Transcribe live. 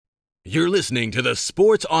You're listening to the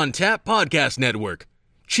Sports on Tap Podcast Network.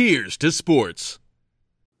 Cheers to sports.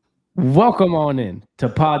 Welcome on in to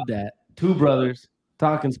Pod That, two brothers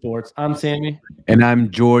talking sports. I'm Sammy. And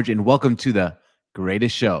I'm George, and welcome to the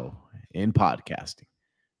greatest show in podcasting.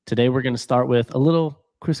 Today we're going to start with a little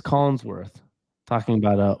Chris Collinsworth talking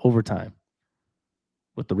about overtime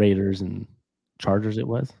with the Raiders and Chargers it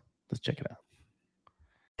was. Let's check it out.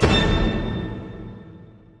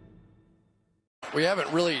 We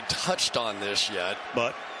haven't really touched on this yet,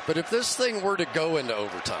 but if this thing were to go into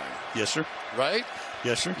overtime, yes, sir. Right?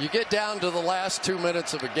 Yes, sir. You get down to the last 2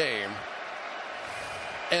 minutes of a game,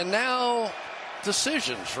 and now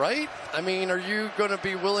decisions, right? I mean, are you going to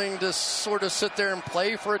be willing to sort of sit there and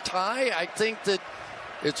play for a tie? I think that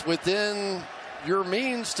it's within your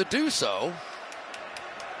means to do so.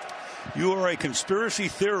 You are a conspiracy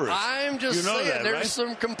theorist. I'm just saying that, there's right?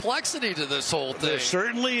 some complexity to this whole thing. There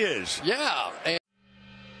certainly is. Yeah. And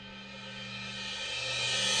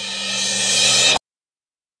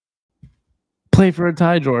Play for a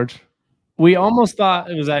tie, George. We almost thought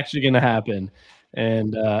it was actually going to happen,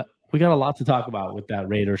 and we got a lot to talk about with that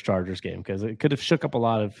Raiders-Chargers game because it could have shook up a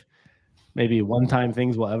lot of maybe one-time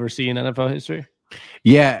things we'll ever see in NFL history.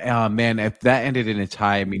 Yeah, man, if that ended in a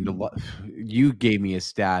tie, I mean, you gave me a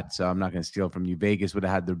stat, so I'm not going to steal from you. Vegas would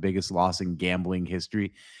have had their biggest loss in gambling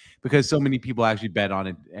history because so many people actually bet on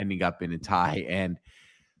it ending up in a tie. And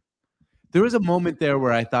there was a moment there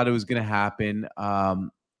where I thought it was going to happen.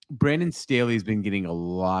 Brandon Staley's been getting a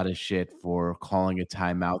lot of shit for calling a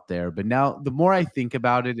timeout there. But now the more I think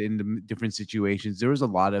about it in the different situations, there was a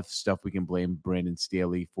lot of stuff we can blame Brandon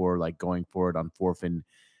Staley for, like going forward on 4th and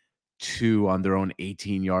 2 on their own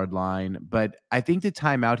 18-yard line. But I think the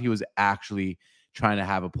timeout, he was actually trying to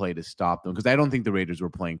have a play to stop them because I don't think the Raiders were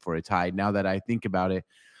playing for a tie. Now that I think about it,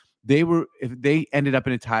 if they ended up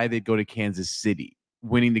in a tie, they'd go to Kansas City.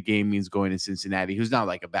 Winning the game means going to Cincinnati, who's not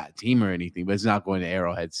like a bad team or anything, but it's not going to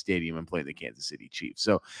Arrowhead Stadium and playing the Kansas City Chiefs.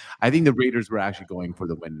 So I think the Raiders were actually going for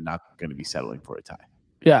the win, not going to be settling for a tie.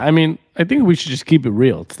 Yeah, I mean, I think we should just keep it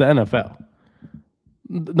real. It's the NFL.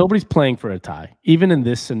 Nobody's playing for a tie, even in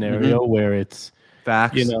this scenario where it's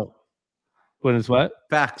facts. You know, when it's what?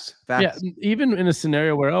 Facts. Yeah, even in a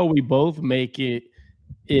scenario where we both make it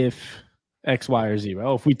if X, Y, or Z.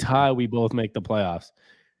 If we tie, we both make the playoffs.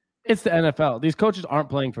 It's the NFL. These coaches aren't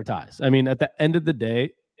playing for ties. I mean, at the end of the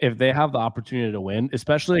day, if they have the opportunity to win,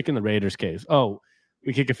 especially like in the Raiders case,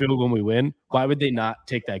 we kick a field goal when we win. Why would they not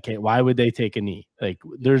take that case? Why would they take a knee? Like,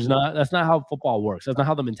 that's not how football works. That's not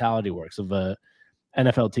how the mentality works of a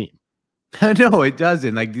NFL team. No, it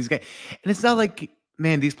doesn't. Like these guys, and it's not like,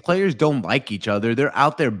 man, these players don't like each other. They're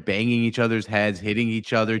out there banging each other's heads, hitting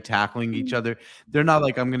each other, tackling each other. They're not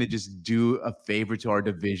like, I'm going to just do a favor to our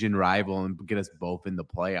division rival and get us both in the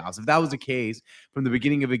playoffs. If that was the case from the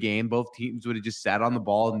beginning of a game, both teams would have just sat on the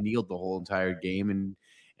ball and kneeled the whole entire game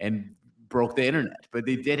and broke the internet. But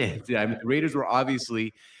they didn't. I mean, the Raiders were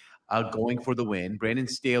obviously going for the win. Brandon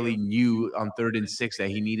Staley knew on 3rd and 6 that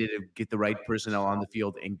he needed to get the right personnel on the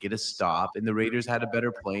field and get a stop. And the Raiders had a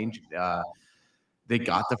better play. They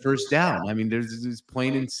got the first down. I mean, there's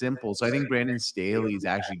plain and simple. So I think Brandon Staley is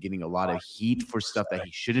actually getting a lot of heat for stuff that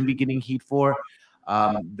he shouldn't be getting heat for.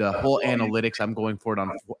 The whole analytics, I'm going for it on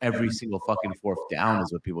every single fucking 4th down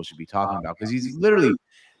is what people should be talking about because he's literally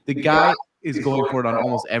the guy is going for it on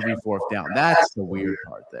almost every 4th down. That's the weird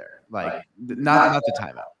part there. Like not the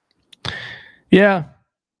timeout. Yeah,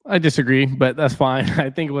 I disagree, but that's fine. I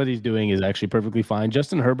think what he's doing is actually perfectly fine.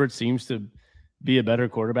 Justin Herbert seems to be a better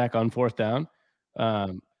quarterback on 4th down.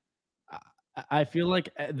 I feel like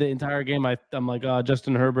the entire game I'm like,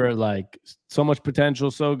 Justin Herbert, like so much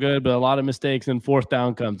potential, so good, but a lot of mistakes, and 4th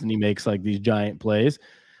down comes and he makes like these giant plays.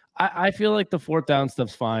 I feel like the 4th down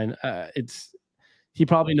stuff's fine. He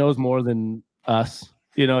probably knows more than us.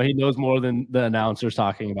 You know, he knows more than the announcers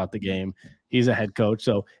talking about the game. He's a head coach.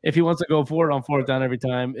 So if he wants to go for it on 4th down every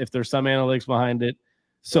time, if there's some analytics behind it,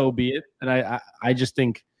 so be it. And I just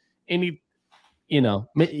think he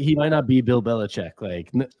might not be Bill Belichick.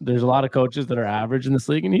 Like, there's a lot of coaches that are average in this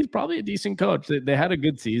league, and he's probably a decent coach. They had a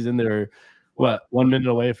good season. They're 1 minute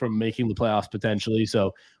away from making the playoffs potentially.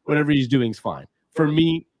 So whatever he's doing is fine. For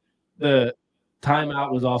me, the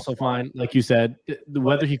timeout was also fine. Like you said,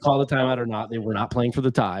 whether he called the timeout or not, they were not playing for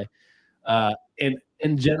the tie. And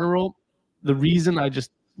in general, the reason I just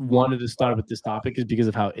wanted to start with this topic is because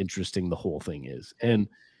of how interesting the whole thing is. And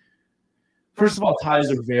first of all, ties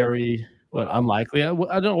are very unlikely. I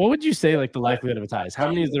don't know. What would you say, like, the likelihood of a tie is? How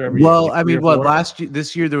many is there every year? Well, I mean,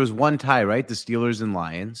 this year there was one tie, right? The Steelers and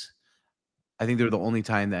Lions. I think they were the only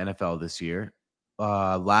tie in the NFL this year.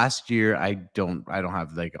 last year, I don't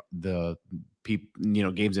have like the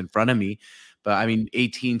games in front of me, but I mean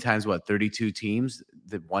 18 times 32 teams.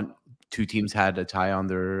 Two teams had a tie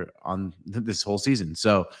on this whole season.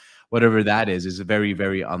 So whatever that is very,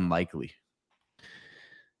 very unlikely.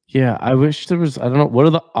 Yeah, I wish there was. I don't know. What are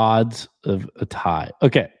the odds of a tie?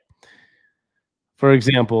 Okay. For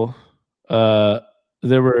example,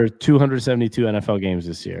 there were 272 NFL games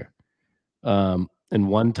this year. And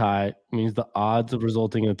one tie means the odds of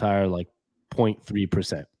resulting in a tie are like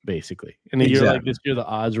 0.3%, basically. In a year like this year, the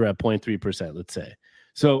odds are at 0.3%, let's say.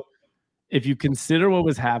 So if you consider what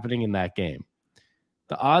was happening in that game,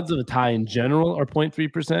 the odds of a tie in general are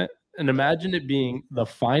 0.3%. And imagine it being the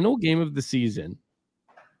final game of the season,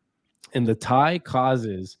 and the tie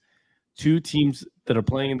causes two teams that are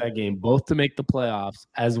playing in that game both to make the playoffs,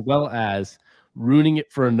 as well as ruining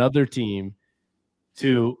it for another team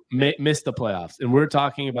to miss the playoffs. And we're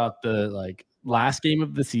talking about the last game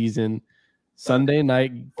of the season, Sunday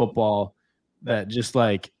night football, that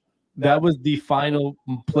was the final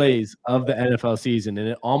plays of the NFL season, and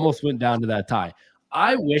it almost went down to that tie.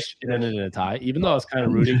 I wish it ended in a tie, even though I was kind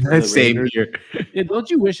of rooting for the same Raiders. here. Yeah, don't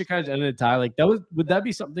you wish it kind of ended in a tie? Would that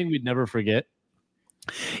be something we'd never forget?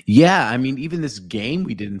 Yeah, I mean, even this game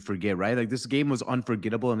we didn't forget, right? Like this game was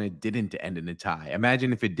unforgettable, and it didn't end in a tie.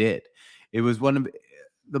 Imagine if it did. It was one of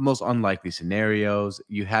the most unlikely scenarios.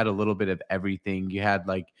 You had a little bit of everything. You had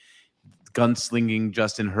like gunslinging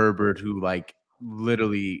Justin Herbert, who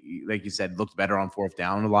literally, like you said, looked better on fourth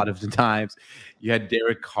down a lot of the times. You had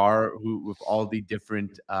Derek Carr, who with all the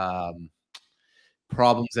different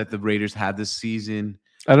problems that the Raiders had this season.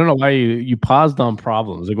 I don't know why you paused on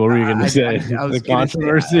problems. Like, what were you going to say? I was the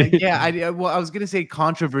controversy? I was going to say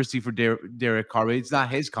controversy for Derek Carr, but it's not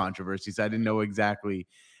his controversy, so I didn't know exactly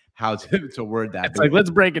how to word that. It's like, let's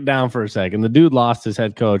break it down for a second. The dude lost his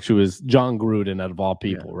head coach, who is John Gruden, out of all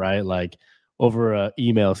people, right? Like, over a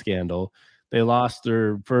email scandal. They lost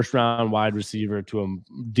their first-round wide receiver to a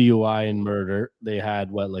DUI and murder. They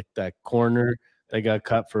had that corner that got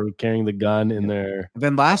cut for carrying the gun in their.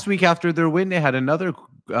 Then last week after their win, they had another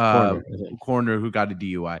corner who got a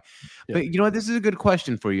DUI. Yeah. But you know what? This is a good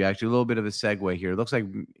question for you, actually. A little bit of a segue here. It looks like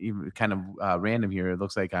kind of random here. It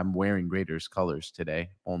looks like I'm wearing Raiders colors today.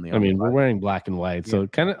 We're wearing black and white, so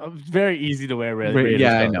kind of very easy to wear Raiders.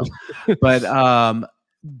 Yeah, colors. I know. But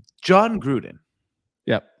John Gruden.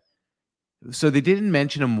 Yep. So they didn't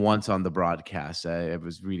mention him once on the broadcast. I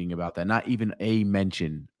was reading about that. Not even a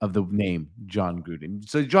mention of the name John Gruden.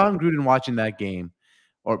 So John Gruden watching that game,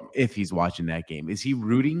 or if he's watching that game, is he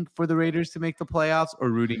rooting for the Raiders to make the playoffs or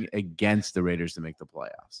rooting against the Raiders to make the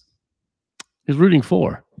playoffs? He's rooting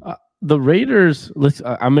for the Raiders.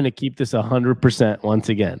 I'm going to keep this 100% once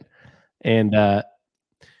again. And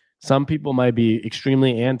some people might be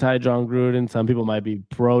extremely anti-John Gruden. Some people might be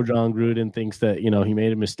pro-John Gruden, thinks that, he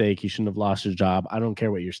made a mistake. He shouldn't have lost his job. I don't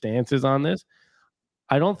care what your stance is on this.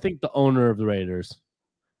 I don't think the owner of the Raiders,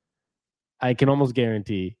 I can almost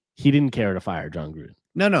guarantee, he didn't care to fire John Gruden.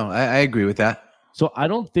 No, I agree with that. So I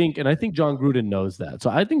don't think, and I think John Gruden knows that.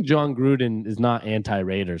 So I think John Gruden is not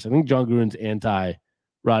anti-Raiders. I think John Gruden's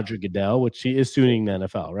anti-Roger Goodell, which he is suing the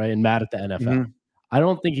NFL, right? And mad at the NFL. Mm-hmm. I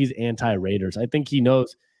don't think he's anti-Raiders. I think he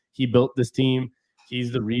knows he built this team.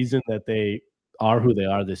 He's the reason that they are who they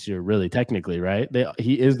are this year, really, technically, right?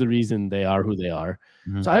 He is the reason they are who they are.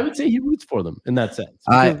 Mm-hmm. So I would say he roots for them in that sense.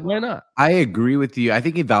 Why not? I agree with you. I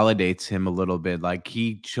think it validates him a little bit. Like,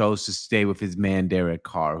 he chose to stay with his man, Derek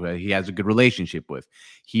Carr, who he has a good relationship with.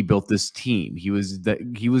 He built this team. He was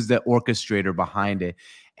the orchestrator behind it.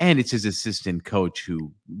 And it's his assistant coach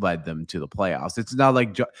who led them to the playoffs. It's not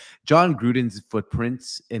like John Gruden's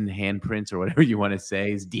footprints and handprints, or whatever you want to say,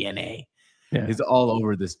 his DNA is all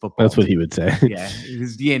over this football That's team. What he would say. Yeah,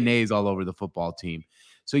 his DNA is all over the football team.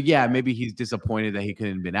 So, yeah, maybe he's disappointed that he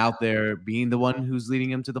couldn't have been out there being the one who's leading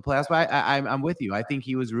him to the playoffs. But I'm with you. I think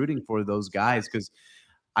he was rooting for those guys because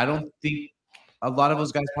I don't think a lot of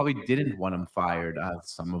those guys probably didn't want him fired.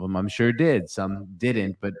 Some of them I'm sure did. Some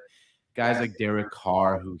didn't. But guys like Derek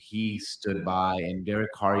Carr, who he stood by, and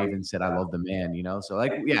Derek Carr even said, "I love the man," So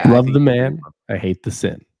love the man, I hate the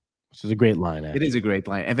sin, which is a great line. It is a great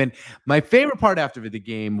line. And then my favorite part after the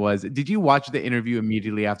game was, did you watch the interview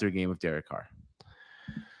immediately after the game with Derek Carr?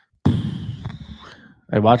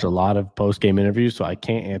 I watch a lot of post-game interviews, so I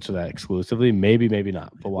can't answer that exclusively. Maybe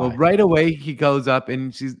not. But why? Well, right away he goes up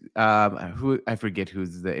and she's I forget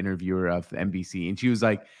who's the interviewer of NBC, and she was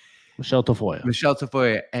like, Michelle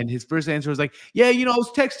Tafoya. And his first answer was like, yeah, I was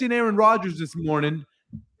texting Aaron Rodgers this morning.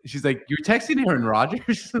 She's like, you're texting Aaron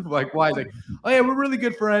Rodgers? Like, why? He's like, oh yeah, we're really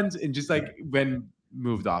good friends. And just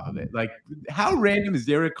moved off of it. Like, how random is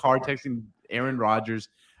Derek Carr texting Aaron Rodgers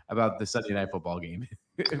about the Sunday Night Football game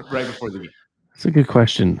right before the game? That's a good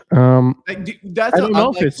question. That's I don't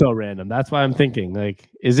know if it's so random. That's why I'm thinking, like,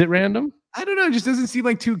 is it random? I don't know. It just doesn't seem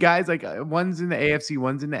like two guys. Like one's in the AFC,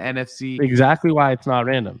 one's in the NFC. Exactly why it's not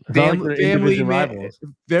random. It's not like they're Family man, rivals.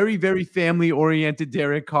 very, very family oriented.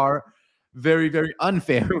 Derek Carr, very, very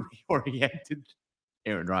unfamily oriented.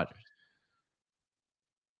 Aaron Rodgers.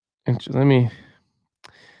 Let me.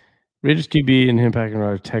 Raiders QB and him packing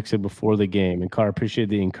Rodgers texted before the game, and Carr appreciated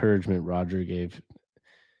the encouragement Roger gave.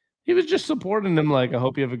 He was just supporting him, like, I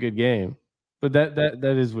hope you have a good game. But that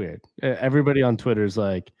is weird. Everybody on Twitter is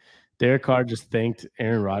like, Derek Carr just thanked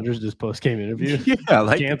Aaron Rodgers this post-game interview. Yeah,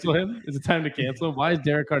 like cancel him? Is it time to cancel him? Why is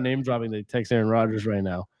Derek Carr name dropping that he texts Aaron Rodgers right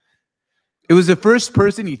now? it was the first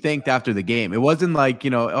person he thanked after the game. It wasn't like,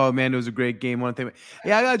 oh man, it was a great game. One thing.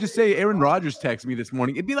 Yeah, I gotta just say, Aaron Rodgers texted me this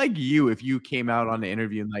morning. It'd be like you if you came out on the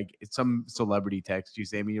interview and like some celebrity text you,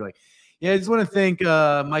 Sammy. You're like, yeah, I just want to thank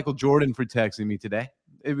Michael Jordan for texting me today.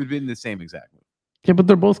 It would have been the same exactly. Yeah, but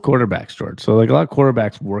they're both quarterbacks, George. So like a lot of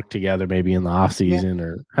quarterbacks work together maybe in the offseason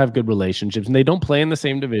or have good relationships. And they don't play in the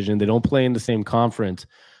same division. They don't play in the same conference.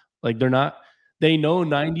 Like they know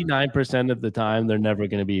 99% of the time they're never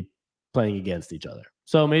going to be playing against each other.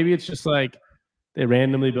 So maybe it's just like they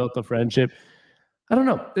randomly built a friendship. I don't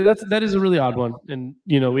know. That is a really odd one. And,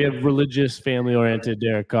 we have religious, family-oriented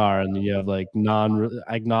Derek Carr, and then you have like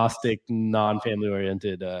agnostic,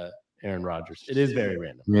 non-family-oriented Aaron Rodgers. It is very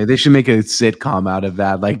random. Yeah, they should make a sitcom out of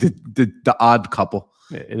that, like the odd couple,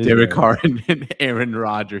 Derek Carr and Aaron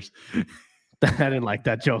Rodgers. I didn't like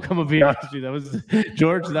that joke. I'm gonna be honest with you. That was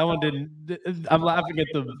George. That one didn't. I'm laughing at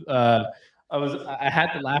the. I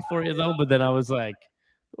had to laugh for you though, but then I was like,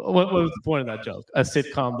 what was the point of that joke? A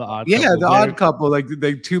sitcom, the odd. Yeah, couple. the odd couple, like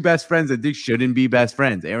the two best friends that they shouldn't be best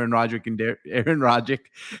friends. Aaron Rodgers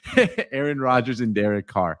and Derek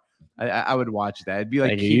Carr. I would watch that. It'd be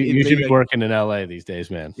like you should be working in LA these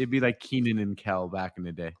days, man. It'd be like Keenan and Kel back in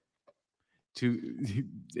the day.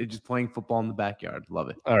 Just playing football in the backyard. Love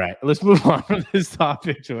it. All right, let's move on to this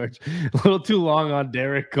topic, George. A little too long on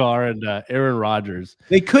Derek Carr and Aaron Rodgers.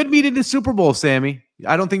 They could meet in the Super Bowl, Sammy.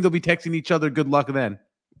 I don't think they'll be texting each other good luck then.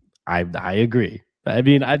 I agree. I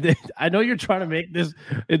mean, I know you're trying to make this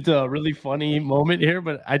into a really funny moment here,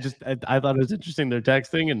 but I thought it was interesting they're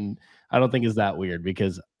texting, and I don't think it's that weird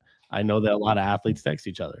because I know that a lot of athletes text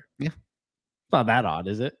each other. Yeah. It's not that odd,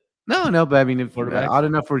 is it? No, but I mean, if odd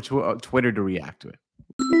enough for Twitter to react to it.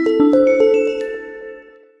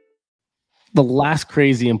 The last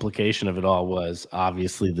crazy implication of it all was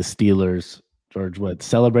obviously the Steelers, George,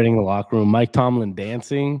 celebrating the locker room, Mike Tomlin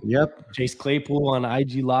dancing. Yep. Chase Claypool on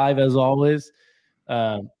IG Live as always.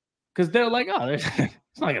 Because they're like,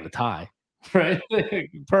 it's not going to tie, right?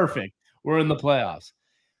 Perfect. We're in the playoffs.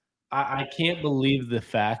 I can't believe the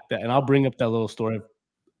fact that, and I'll bring up that little story of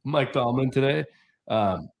Mike Tomlin today.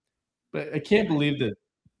 But I can't believe that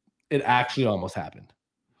it actually almost happened.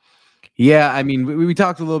 Yeah, I mean, we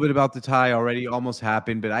talked a little bit about the tie already. Almost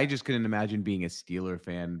happened, but I just couldn't imagine being a Steeler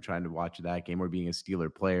fan trying to watch that game or being a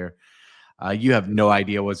Steeler player. You have no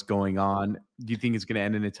idea what's going on. Do you think it's going to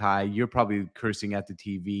end in a tie? You're probably cursing at the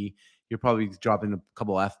TV. You're probably dropping a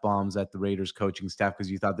couple F-bombs at the Raiders coaching staff because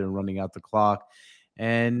you thought they were running out the clock.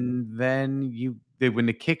 And then when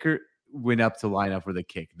the kicker went up to line up for the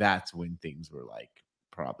kick, that's when things were like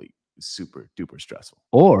probably super duper stressful.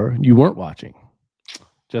 Or you weren't watching,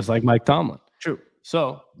 just like Mike Tomlin. True.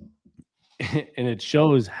 So, and it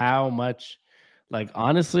shows how much, like,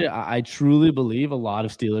 honestly, I truly believe a lot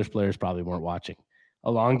of Steelers players probably weren't watching. A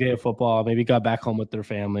long day of football, maybe got back home with their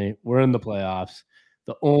family. We're in the playoffs.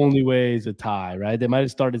 The only way is a tie, right? They might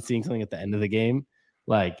have started seeing something at the end of the game.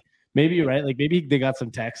 Like, maybe you're right. Like, maybe they got some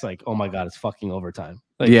text like, oh my God, it's fucking overtime.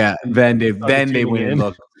 Like, yeah, then they went and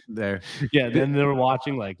looked there. Yeah, then they were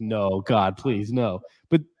watching like, no, God, please, no.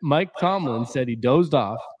 But Mike Tomlin said he dozed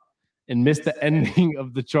off and missed the ending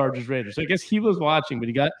of the Chargers Raiders. So I guess he was watching, but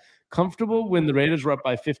he got comfortable when the Raiders were up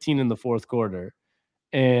by 15 in the fourth quarter,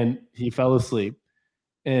 and he fell asleep.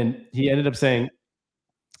 And he ended up saying,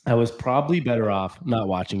 I was probably better off not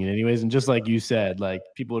watching it anyways. And just like you said, like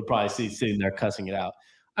people would probably see sitting there cussing it out.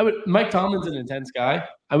 Mike Tomlin's an intense guy.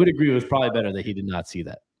 I would agree it was probably better that he did not see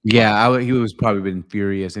that. Yeah, he was probably been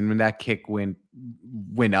furious. And when that kick went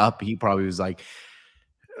up, he probably was like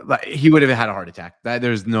he would have had a heart attack.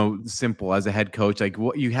 There's no simple as a head coach. Like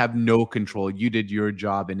you have no control. You did your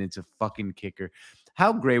job and it's a fucking kicker.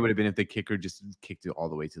 How great would it have been if the kicker just kicked it all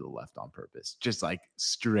the way to the left on purpose? Just like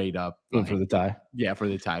straight up. For the tie. Yeah, for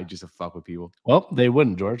the tie, just to fuck with people. Well, they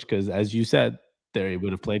wouldn't, George, because as you said, they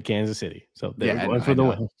would have played Kansas City. So they were going for the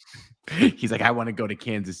win. He's like, I want to go to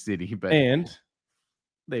Kansas City. But and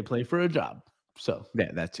they play for a job. So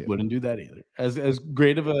Yeah, that too. wouldn't do that either. As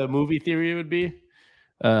great of a movie theory it would be.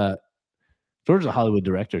 George's a Hollywood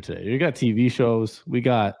director today. We got TV shows, we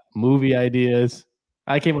got movie ideas.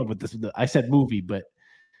 I came up with this. I said movie, but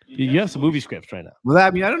you have some movie scripts right now. Well,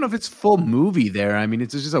 I mean, I don't know if it's full movie there. I mean,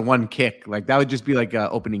 it's just a one kick. Like that would just be like a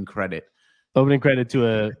opening credit. Opening credit to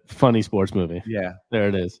a funny sports movie. Yeah, There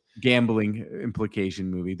it is. gambling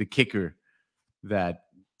implication movie. The kicker that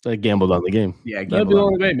I gambled on the game. yeah, That'd be gambled the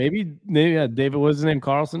on. only way. Maybe David, what's his name?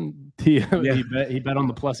 Carlson. He bet on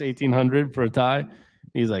the plus 1800 for a tie.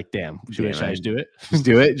 He's like, damn, should I just do it? Just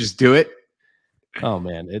do it. Just do it. Oh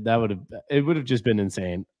man, it would have just been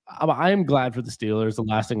insane. I am glad for the Steelers. The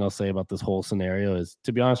last thing I'll say about this whole scenario is,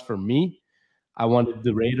 to be honest, for me, I wanted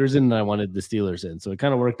the Raiders in and I wanted the Steelers in. So it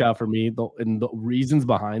kind of worked out for me. And the reasons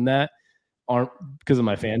behind that aren't because of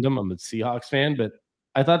my fandom. I'm a Seahawks fan, but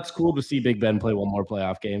I thought it's cool to see Big Ben play one more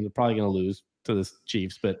playoff game. They're probably going to lose to the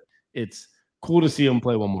Chiefs, but it's cool to see him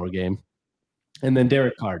play one more game. And then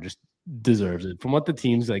Derek Carr just deserves it. From what the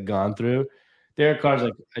team's like gone through, Derek Carr's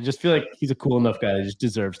like, I just feel like he's a cool enough guy that just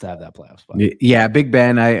deserves to have that playoff spot. Yeah, Big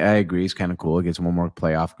Ben, I agree. He's kind of cool. He gets one more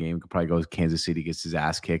playoff game. Could probably go to Kansas City, gets his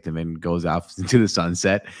ass kicked, and then goes off into the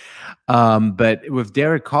sunset. But with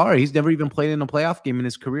Derek Carr, he's never even played in a playoff game in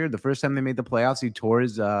his career. The first time they made the playoffs, he tore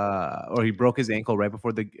his or he broke his ankle right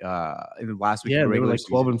before the in the last week. Yeah, of the they were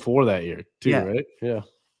regular like 12-4 that year, too, Yeah. right? Yeah.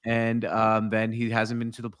 And then he hasn't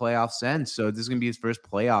been to the playoffs since. So this is gonna be his first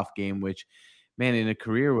playoff game, which, man, in a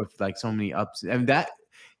career with like so many ups, and that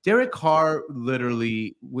Derek Carr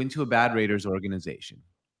literally went to a bad Raiders organization.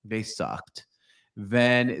 They sucked.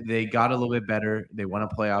 Then they got a little bit better. They won a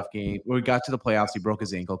playoff game. Or he got to the playoffs. He broke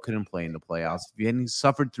his ankle, couldn't play in the playoffs. Then he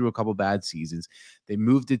suffered through a couple bad seasons. They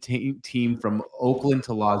moved the team from Oakland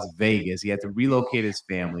to Las Vegas. He had to relocate his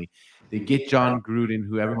family. They get John Gruden,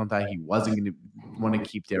 who everyone thought he wasn't going to want to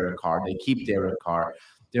keep Derek Carr. They keep Derek Carr.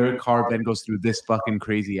 Derek Carr then goes through this fucking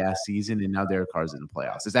crazy ass season, and now Derek Carr's in the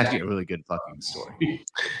playoffs. It's actually a really good fucking story.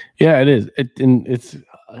 Yeah, it is. It's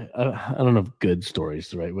I don't know if good story is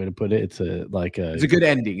the right way to put it. It's a good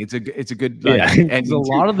ending. It's a good yeah. ending. It's a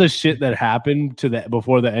lot of the shit that happened to that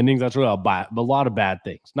before the endings. That's really a lot of bad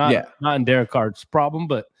things. Not in Derek Carr's problem,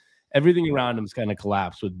 but everything around him's kind of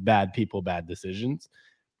collapsed with bad people, bad decisions.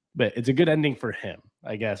 But it's a good ending for him,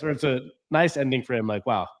 I guess, or it's a nice ending for him. Like,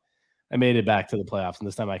 wow, I made it back to the playoffs, and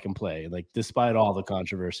this time I can play. Like, despite all the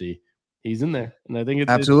controversy, he's in there, and I think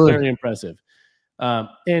it's very impressive.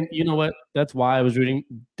 And you know what? That's why I was rooting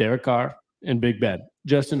Derek Carr and Big Ben.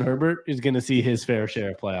 Justin Herbert is going to see his fair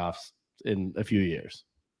share of playoffs in a few years,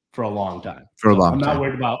 for a long time. I'm not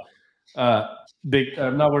worried about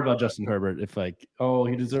I'm not worried about Justin Herbert. If like,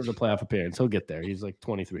 he deserves a playoff appearance, he'll get there. He's like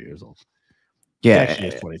 23 years old. Yeah, actually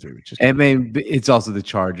is 23. Which is I mean, it's also the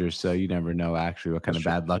Chargers, so you never know actually what kind of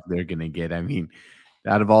bad luck they're gonna get. I mean,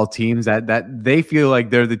 out of all teams, that they feel like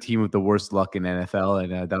they're the team with the worst luck in NFL,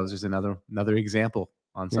 and that was just another example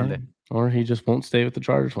on Sunday. Or he just won't stay with the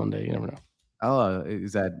Chargers one day. You never know. Oh,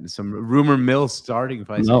 is that some rumor mill starting?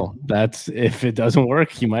 No, that's if it doesn't work,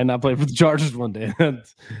 he might not play for the Chargers one day.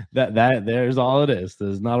 that there's all it is.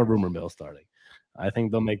 There's not a rumor mill starting. I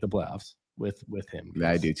think they'll make the playoffs with him. Yeah,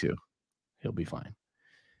 I do too. He'll be fine.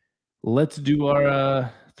 Let's do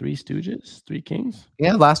our Three Stooges, Three Kings.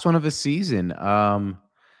 Yeah, last one of the season.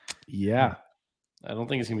 Yeah, I don't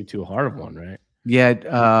think it's gonna be too hard of one, right?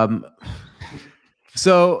 Yeah.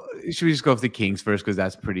 So should we just go with the Kings first because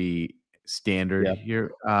that's pretty standard here.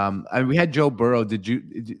 We had Joe Burrow.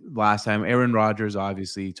 Last time? Aaron Rodgers,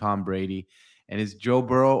 obviously, Tom Brady, and is Joe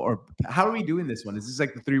Burrow, or how are we doing this one? Is this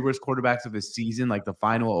like the three worst quarterbacks of the season, like the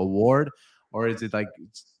final award, or is it like?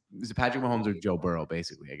 Is it Patrick Mahomes or Joe Burrow,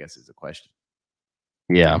 basically, I guess is the question.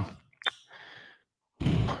 Yeah.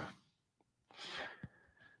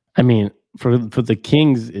 I mean, for the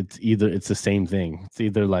Kings, it's the same thing. It's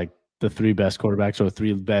either like the three best quarterbacks or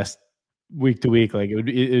three best week to week. Like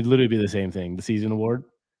it'd literally be the same thing, the season award.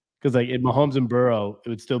 Because like in Mahomes and Burrow, it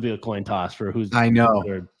would still be a coin toss for who's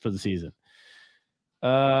third for the season.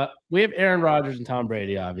 We have Aaron Rodgers and Tom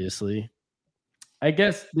Brady, obviously. I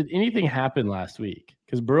guess, did anything happen last week?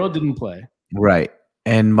 Because Burrow didn't play. Right.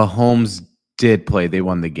 And Mahomes did play. They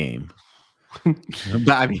won the game. But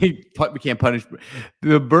I mean, we can't punish.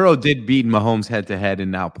 The Burrow did beat Mahomes head-to-head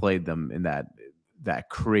and now played them in that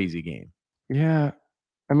crazy game. Yeah.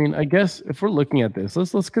 I mean, I guess if we're looking at this,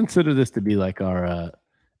 let's consider this to be like our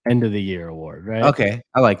end of the year award, right? Okay.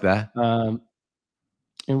 I like that.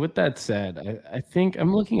 And with that said, I think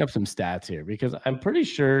I'm looking up some stats here because I'm pretty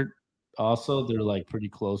sure also they're like pretty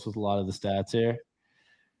close with a lot of the stats here.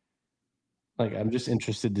 Like I'm just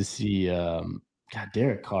interested to see God,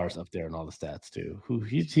 Derek Carr's up there in all the stats too.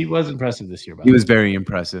 He was impressive this year. By He the was way. very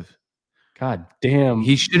impressive. God damn,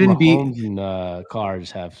 He shouldn't be. Mahomes and Carr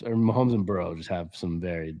just have, or Mahomes and Burrow just have some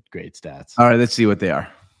very great stats. All right, let's see what they are.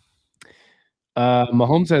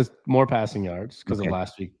 Mahomes has more passing yards because Okay. of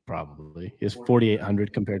last week, probably. He has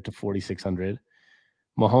 4,800 compared to 4,600.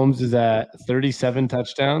 Mahomes is at 37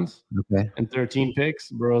 touchdowns Okay. and 13 picks.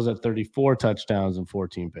 Burrow's at 34 touchdowns and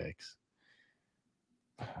 14 picks.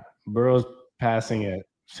 Burrow's passing at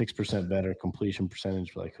 6% better, completion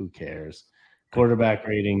percentage, like who cares? Quarterback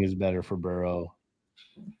rating is better for Burrow.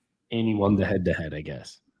 And he won the head-to-head, I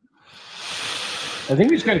guess. I think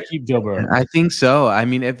we just got to keep Joe Burrow. I think so. I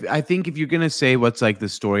mean, if you're gonna say what's like the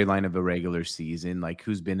storyline of a regular season, like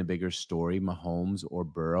who's been a bigger story, Mahomes or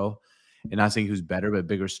Burrow, and not saying who's better, but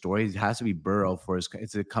bigger story, it has to be Burrow for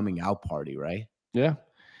it's a coming out party, right? Yeah.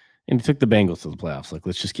 And he took the Bengals to the playoffs. Like,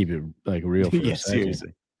 let's just keep it like real for Yeah, a second.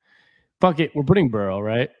 seriously. Fuck it. We're putting Burrow,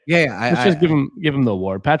 right? Yeah, Let's just give him the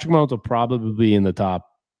award. Patrick Mahomes will probably be in the top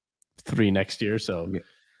 3 next year. So Yeah.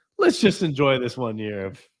 let's just enjoy this 1 year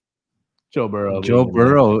of Joe Burrow. Joe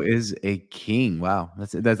Burrow is a king. Wow,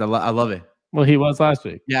 that's I love it. Well, he was last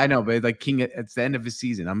week. Yeah, I know, but like king it's the end of his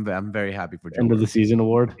season. I'm very happy for Joe End of Burrow. the season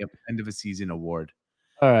award. Yep, end of a season award.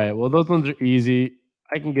 All right. Well, those ones are easy.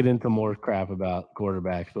 I can get into more crap about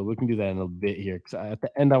quarterbacks, but we can do that in a bit here. Because at the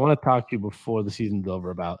end, I want to talk to you before the season's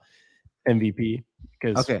over about MVP.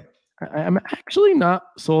 Because Okay, I'm actually not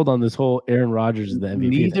sold on this whole Aaron Rodgers is the MVP.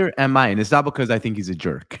 neither am I, and it's not because I think he's a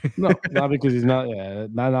jerk. No, not because he's not. Yeah,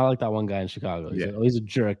 not like that one guy in Chicago. He's like, oh, he's a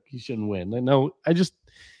jerk. He shouldn't win. Like, no, if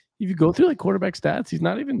you go through like quarterback stats, he's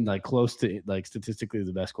not even like close to like statistically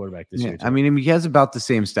the best quarterback this year. I mean, he has about the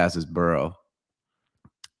same stats as Burrow,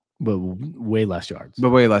 but way less yards. but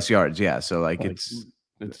way less yards. Yeah, so like Like, it's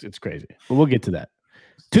it's crazy. But we'll get to that.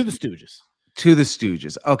 To the Stooges. to the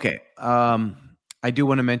Stooges. Okay. I do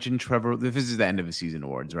want to mention Trevor. This is the end of the season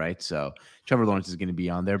awards, right? So Trevor Lawrence is going to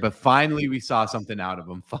be on there, but finally we saw something out of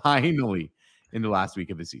him. Finally, in the last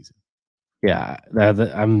week of the season. Yeah,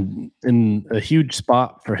 I'm in a huge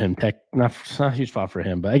spot for him. Not a huge spot for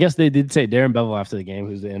him, but I guess they did say Darren Bevel after the game,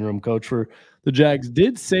 who's the interim coach for the Jags,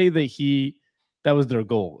 did say that that was their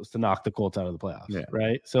goal, was to knock the Colts out of the playoffs. Yeah.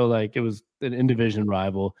 Right. So like it was an in-division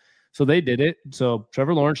rival. So they did it. So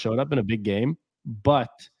Trevor Lawrence showed up in a big game, but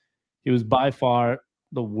he was by far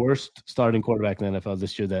the worst starting quarterback in the NFL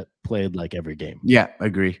this year that played like every game. Yeah,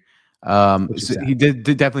 agree. Which is So sad. he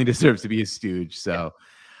definitely deserves to be a stooge. So,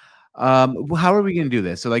 how are we going to do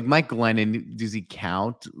this? So, like Mike Glennon, does he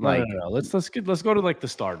count? Like, No. Let's go to like the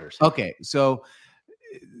starters. okay, so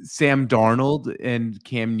Sam Darnold and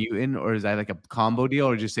Cam Newton, or is that like a combo deal,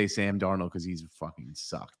 or just say Sam Darnold because he's fucking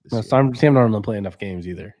sucked this No, year? Sam Darnold didn't play enough games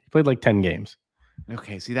either. He played like 10 games.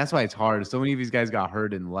 Okay, see, that's why it's hard. So many of these guys got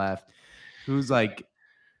hurt and left. Who's like,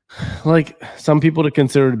 Like some people to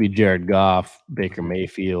consider to be Jared Goff, Baker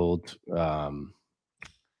Mayfield.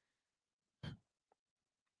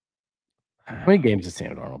 How many games did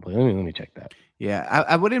Sam Darnold play? Let me check that. yeah,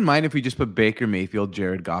 I wouldn't mind if we just put Baker Mayfield,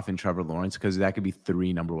 Jared Goff, and Trevor Lawrence because that could be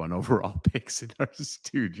 3 number 1 overall picks in our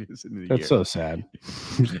Stooges in the That's year. so sad.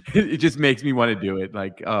 It just makes me want to do it.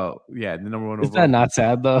 Like, oh yeah, the number 1 Is overall. that not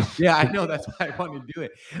sad though? Yeah, I know. That's why I want to do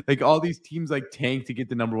it. Like all these teams like tank to get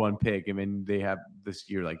the number 1 pick, and then they have this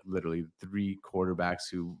year like literally 3 quarterbacks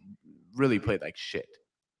who really played like shit.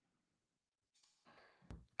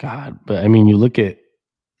 God, but I mean, you look at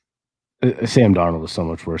Sam Darnold is so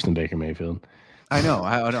much worse than Baker Mayfield. I know.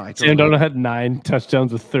 I know. I Sam totally, Darnold had 9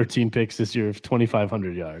 touchdowns with 13 picks this year of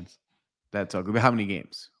 2,500 yards. that's ugly. But how many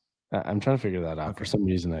games? I'm trying to figure that out. Okay. For some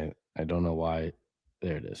reason, I don't know why.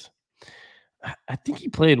 There it is. I think he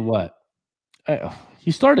played what?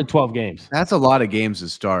 He started 12 games. That's a lot of games to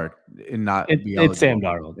start and not be It's Sam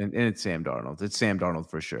eligible. Darnold. And it's Sam Darnold. It's Sam Darnold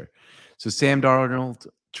for sure. So Sam Darnold,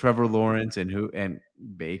 Trevor Lawrence, and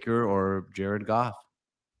Baker or Jared Goff.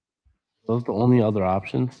 Those are the only other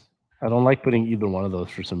options. I don't like putting either one of those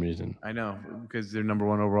for some reason. I know because they're number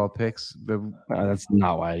 1 overall picks. But That's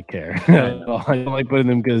not why I care. I don't like putting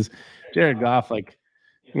them because Jared Goff, like,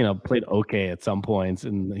 played okay at some points,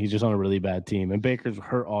 and he's just on a really bad team. And Baker's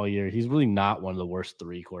hurt all year. He's really not one of the worst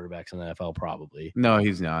 3 quarterbacks in the NFL, probably. no,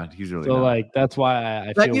 he's not. He's really So, not. like, that's why I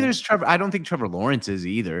Like feel. neither is Trevor. I don't think Trevor Lawrence is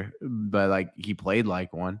either, but like he played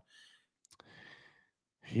like one.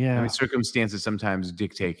 I Yeah. mean, circumstances sometimes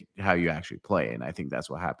dictate how you actually play, and I think that's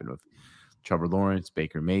what happened with Trevor Lawrence,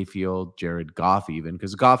 Baker Mayfield, Jared Goff, even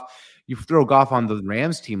because Goff. You throw Goff on the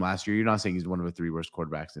Rams team last year, you're not saying he's one of the 3 worst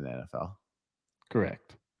quarterbacks in the NFL.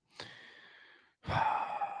 Correct.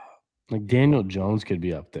 Like, Daniel Jones could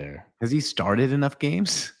be up there. Has he started enough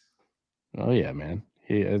games? Oh, yeah, man.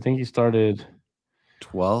 I think he started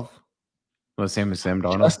 12. Well, same as Sam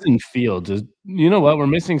Darnold. Justin Fields is. You know what? We're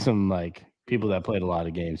missing some like people that played a lot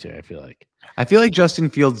of games here. I feel like Justin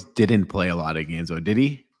Fields didn't play a lot of games, though, did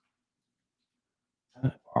he?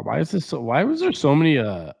 Why is this? Why was there so many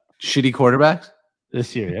shitty quarterbacks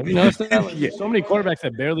this year? Have you noticed that? Like, so many quarterbacks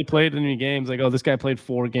that barely played any games. Like, oh, this guy played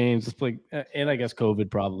 4 games. This played, and I guess COVID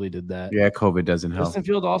probably did that. Yeah, COVID doesn't help. Justin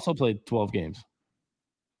Fields also played 12 games.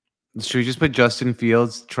 Should we just put Justin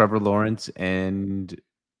Fields, Trevor Lawrence, and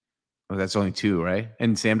that's only 2, right?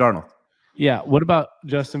 And Sam Darnold. Yeah. What about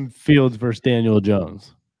Justin Fields versus Daniel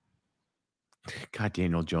Jones? God,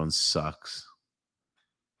 Daniel Jones sucks.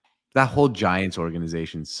 That whole Giants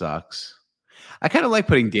organization sucks. I kind of like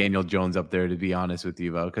putting Daniel Jones up there, to be honest with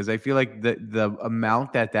you, though, because I feel like the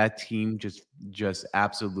amount that team just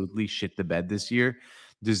absolutely shit the bed this year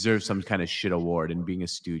deserves some kind of shit award, and being a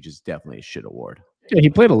Stooge is definitely a shit award. Yeah, he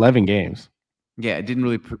played 11 games. Yeah, it didn't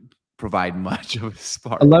really provide much of a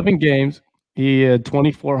spark. 11 games. He had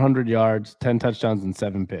 2,400 yards, 10 touchdowns, and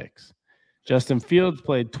 7 picks. Justin Fields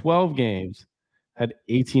played 12 games, had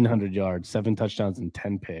 1,800 yards, 7 touchdowns, and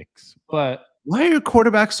 10 picks. But why are your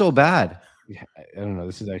quarterbacks so bad? I don't know.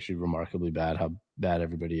 This is actually remarkably bad, how bad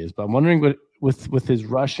everybody is. But I'm wondering what with his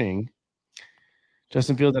rushing,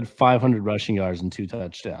 Justin Fields had 500 rushing yards and 2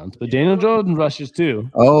 touchdowns. But Daniel Jones rushes too.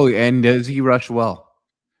 Oh, and does he rush well?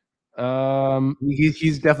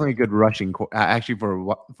 He's definitely a good rushing. Actually,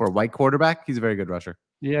 for a white quarterback, he's a very good rusher.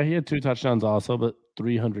 Yeah, he had 2 touchdowns also, but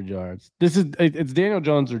 300 yards. It's Daniel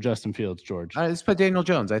Jones or Justin Fields, George. Let's put Daniel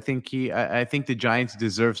Jones. I think the Giants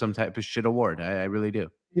deserve some type of shit award. I really do.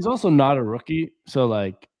 He's also not a rookie, so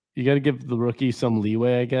like you got to give the rookie some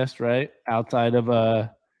leeway, I guess, right? Outside of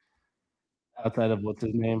what's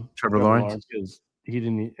his name, Trevor Lawrence, because he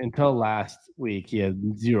didn't until last week. He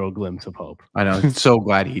had 0 glimpse of hope. I know. So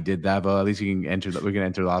glad he did that, but at least we can enter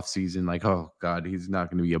the off season. Like, oh god, he's not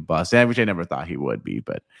going to be a bust. Which I never thought he would be,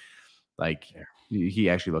 but like he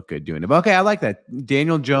actually looked good doing it. But okay, I like that.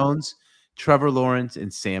 Daniel Jones, Trevor Lawrence,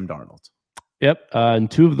 and Sam Darnold. Yep,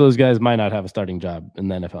 and 2 of those guys might not have a starting job in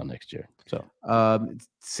the NFL next year. So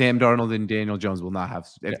Sam Darnold and Daniel Jones will not have.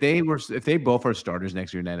 If they both are starters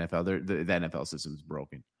next year in the NFL, the NFL system is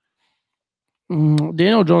broken.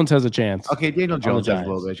 Daniel Jones has a chance. Okay, Daniel Jones has a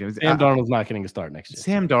little bit of a chance. Sam Darnold's not getting a start next year.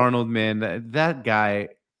 Sam Darnold, man, that guy,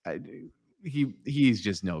 he's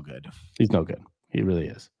just no good. He's no good. He really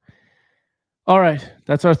is. All right,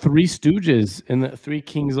 that's our 3 Stooges in the 3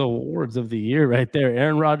 Kings Awards of the year right there.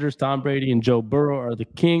 Aaron Rodgers, Tom Brady, and Joe Burrow are the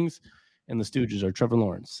Kings, and the Stooges are Trevor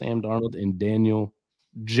Lawrence, Sam Darnold, and Daniel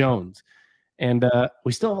Jones. And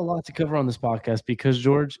we still have a lot to cover on this podcast because,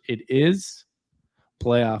 George, it is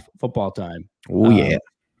playoff football time. Oh, yeah.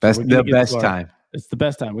 That's the best time. It's the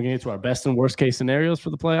best time. We're going to get to our best and worst case scenarios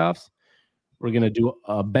for the playoffs. We're going to do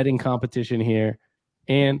a betting competition here,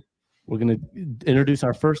 and we're going to introduce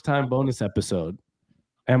our first-time bonus episode,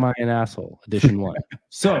 Am I an Asshole, Edition 1.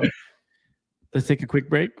 So let's take a quick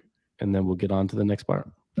break, and then we'll get on to the next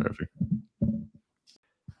part. Perfect.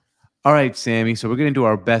 All right, Sammy. So we're going to do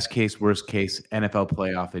our best case, worst case NFL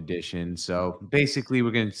playoff edition. So basically,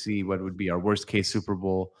 we're going to see what would be our worst case Super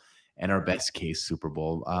Bowl and our best case Super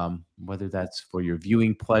Bowl, whether that's for your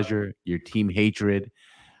viewing pleasure, your team hatred,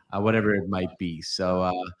 whatever it might be.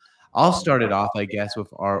 So I'll start it off, I guess, with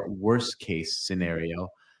our worst case scenario.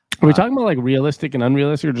 Are we talking about like realistic and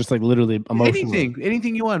unrealistic, or just like literally emotional?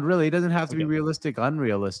 Anything you want, really. It doesn't have to be realistic,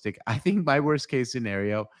 unrealistic. I think my worst case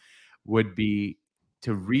scenario would be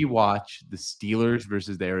to rewatch the Steelers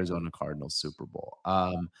versus the Arizona Cardinals Super Bowl.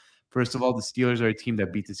 First of all, the Steelers are a team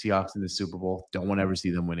that beat the Seahawks in the Super Bowl. Don't want to ever see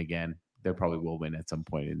them win again. They probably will win at some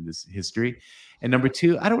point in this history. And number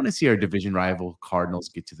 2, I don't want to see our division rival Cardinals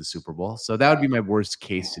get to the Super Bowl. So that would be my worst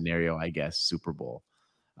case scenario, I guess, Super Bowl.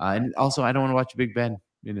 And also, I don't want to watch Big Ben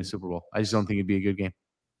in the Super Bowl. I just don't think it'd be a good game.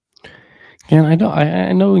 Yeah, I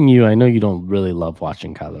know you. I know you don't really love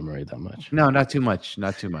watching Kyler Murray that much. No, not too much.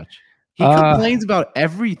 Not too much. He complains about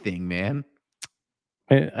everything, man.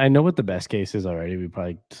 I know what the best case is already. It's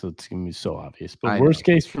going to be so obvious. But worst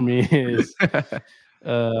case for me is,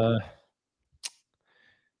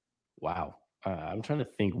 wow. I'm trying to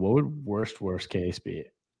think. What would worst case be?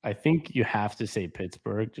 I think you have to say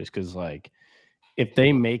Pittsburgh, just because, like, if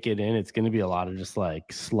they make it in, it's going to be a lot of just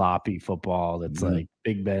like sloppy football. That's like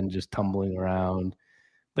Big Ben just tumbling around.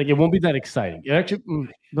 Like, it won't be that exciting. Actually,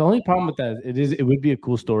 the only problem with that it would be a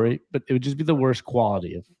cool story, but it would just be the worst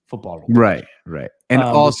quality of football. Right. And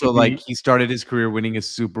also, like, he started his career winning a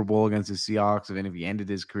Super Bowl against the Seahawks, and then if he ended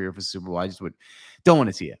his career for Super Bowl, don't want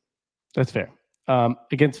to see it. That's fair.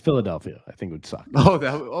 Against Philadelphia, I think would suck.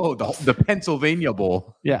 The Pennsylvania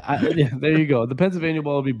Bowl. Yeah, there you go. The Pennsylvania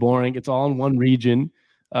Bowl would be boring. It's all in one region.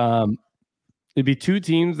 It'd be two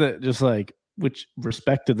teams that just like, which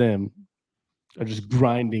respect to them, are just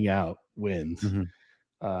grinding out wins.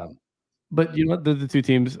 Mm-hmm. But you know what? The two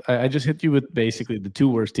teams, I just hit you with basically the two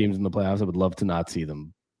worst teams in the playoffs. I would love to not see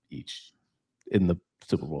them each in the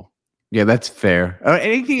Super Bowl. Yeah, that's fair.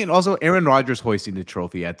 Anything, and also Aaron Rodgers hoisting the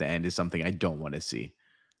trophy at the end is something I don't want to see.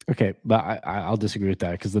 Okay, but I'll disagree with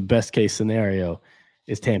that because the best case scenario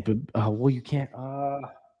is Tampa. Well, you can't.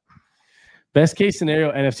 Best case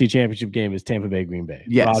scenario NFC Championship game is Tampa Bay Green Bay.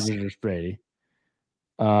 Yes. Rodgers versus Brady.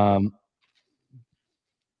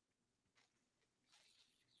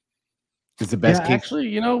 It's the best case. Actually,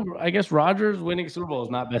 you know, I guess Rodgers winning Super Bowl is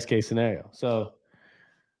not best case scenario. So,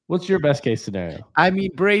 what's your best case scenario? I mean,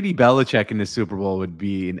 Brady Belichick in the Super Bowl would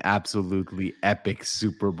be an absolutely epic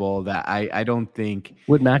Super Bowl that I don't think.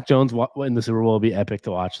 Would Mac Jones in the Super Bowl be epic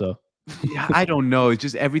to watch, though? Yeah, I don't know. It's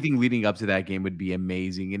just everything leading up to that game would be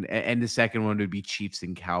amazing. And the second one would be Chiefs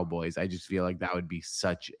and Cowboys. I just feel like that would be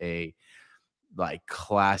such a like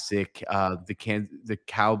classic. The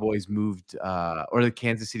Cowboys moved or the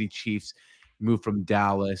Kansas City Chiefs moved from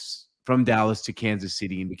Dallas to Kansas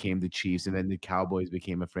City and became the Chiefs, and then the Cowboys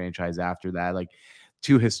became a franchise after that. Like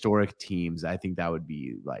two historic teams. I think that would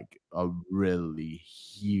be like a really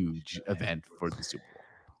huge event for the Super Bowl.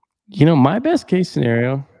 You know, my best case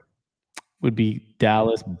scenario would be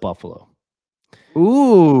Dallas Buffalo.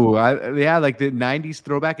 Ooh, like the 90s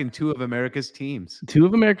throwback in two of America's teams. Two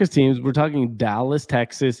of America's teams. We're talking Dallas,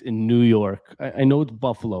 Texas, and New York. I know it's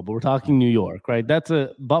Buffalo, but we're talking New York, right?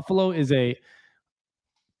 Buffalo is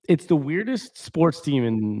it's the weirdest sports team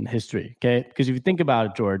in history, okay? Because if you think about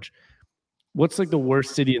it, George, what's like the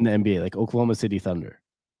worst city in the NBA? Like Oklahoma City Thunder.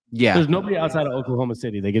 Yeah. There's nobody outside of Oklahoma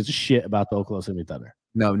City that gives a shit about the Oklahoma City Thunder.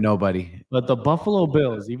 No, nobody. But the Buffalo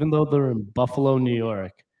Bills, even though they're in Buffalo, New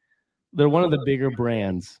York, they're one of the bigger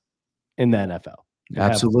brands in the NFL. They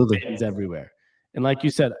Absolutely. have fans everywhere. And like you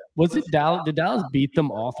said, was it Dallas? Did Dallas beat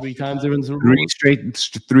them all three times they were in the Super Bowl?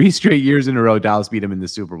 Three straight years in a row, Dallas beat them in the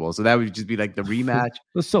Super Bowl. So that would just be like the rematch.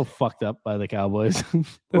 It was so fucked up by the Cowboys.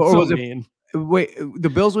 Or was it? Wait, the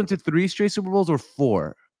Bills went to 3 straight Super Bowls or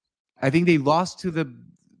 4? I think they lost to the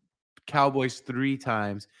Cowboys 3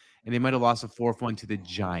 times, and they might have lost a 4th one to the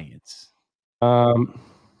Giants. I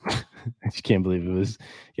just can't believe it was.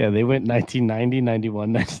 Yeah, they went 1990,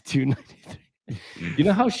 91, 92, 93. You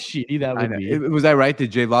know how shitty that would be? Was that right?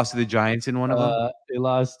 Did they lost to the Giants in one of them? They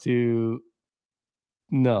lost to.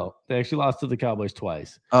 No, they actually lost to the Cowboys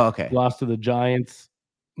twice. Oh, okay. Lost to the Giants,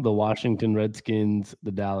 the Washington Redskins,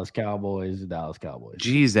 the Dallas Cowboys, the Dallas Cowboys.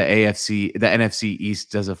 Geez, the NFC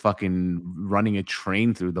East does a fucking running a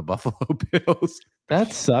train through the Buffalo Bills.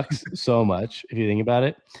 That sucks so much if you think about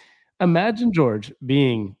it. Imagine, George,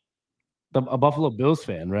 being a Buffalo Bills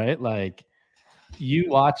fan, right? Like, you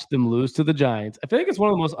watch them lose to the Giants. I feel like it's one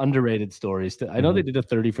of the most underrated stories. I know they did a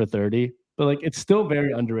 30 for 30, but like it's still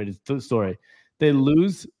very underrated story. They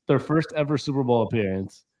lose their first ever Super Bowl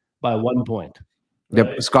appearance by 1 point. Right?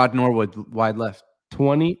 Yep, Scott Norwood wide left.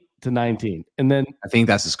 20-19. And then I think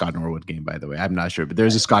that's the Scott Norwood game, by the way. I'm not sure, but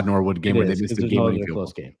there's a Scott Norwood game where they missed the game.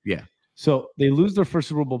 Close game. Yeah. So they lose their first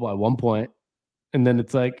Super Bowl by 1 point. And then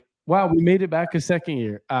it's like, wow, we made it back a second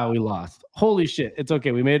year. We lost. Holy shit. It's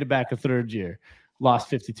okay. We made it back a third year.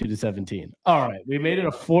 Lost 52-17. All right. We made it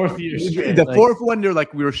a 4th year straight. The 4th one, they're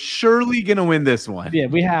like, we're surely going to win this one. Yeah,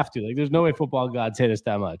 we have to. Like, there's no way football gods hate us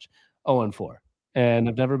that much. 0-4. And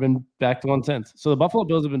I've never been back to one since. So the Buffalo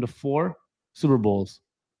Bills have been to 4 Super Bowls.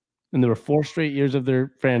 And there were 4 straight years of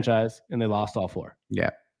their franchise, and they lost all 4.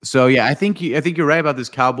 Yeah. So yeah, I think you're right about this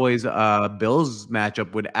Cowboys Bills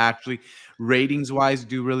matchup would actually ratings wise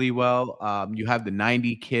do really well. You have the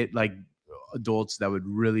 90 kid like adults that would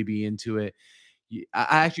really be into it.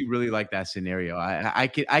 I actually really like that scenario. I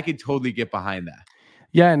could totally get behind that.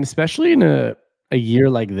 Yeah, and especially in a year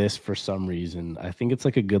like this, for some reason, I think it's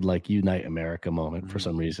like a good like Unite America moment for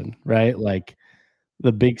some reason, right? Like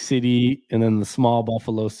the big city and then the small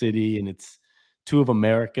Buffalo city, and it's 2 of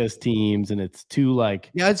America's teams, and it's 2 like.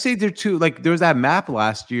 Yeah, I'd say they're 2 like there was that map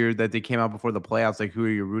last year that they came out before the playoffs, like who are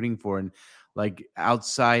you rooting for, and like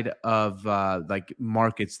outside of like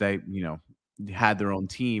markets that had their own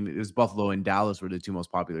team, it was Buffalo and Dallas were the 2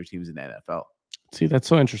 most popular teams in the NFL. See, that's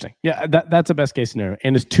so interesting. Yeah, that's a best case scenario,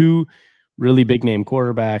 and it's 2 really big name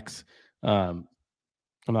quarterbacks. I'm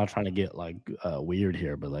not trying to get like weird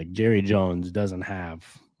here, but like Jerry Jones doesn't have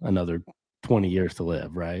another 20 years to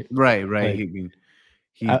live, right? Right. Like,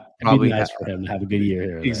 He It'd probably be nice for him to have a good year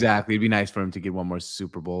here. exactly. It'd be nice for him to get one more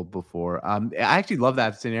Super Bowl before. I actually love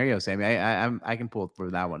that scenario, Sammy. I can pull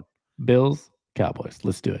for that one. Bills, Cowboys.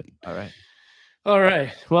 Let's do it. All right. All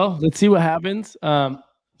right. Well, let's see what happens.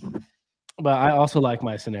 But I also like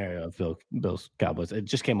my scenario of Bills, Cowboys. It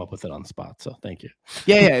just came up with it on the spot, so thank you.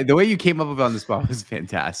 Yeah. The way you came up with it on the spot was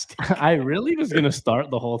fantastic. I really was going to start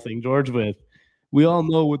the whole thing, George, with we all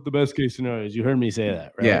know what the best case scenario is. You heard me say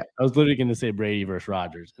that, right? Yeah. I was literally going to say Brady versus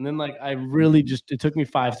Rodgers. And then, I really it took me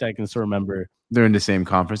 5 seconds to remember. They're in the same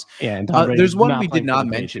conference. Yeah. And there's one we did not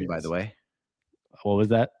mention, by the way. What was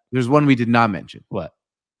that? There's one we did not mention. What?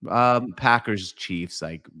 Packers, Chiefs,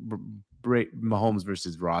 like Mahomes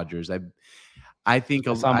versus Rodgers. I think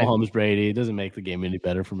Mahomes Brady. It doesn't make the game any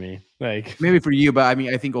better for me. Maybe for you, but I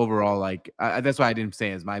mean, I think overall, that's why I didn't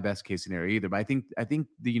say as my best case scenario either. But I think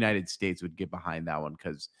the United States would get behind that one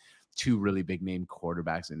because two really big name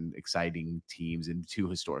quarterbacks and exciting teams and two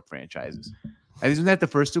historic franchises. Isn't that the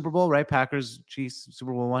first Super Bowl, right? Packers, Chiefs,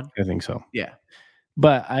 Super Bowl I? I think so. Yeah.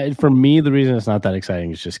 But for me, the reason it's not that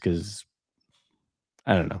exciting is just because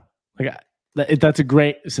I don't know. That's a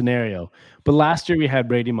great scenario. But last year we had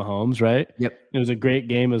Brady Mahomes, right? Yep. It was a great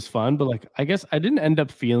game. It was fun. But I guess I didn't end up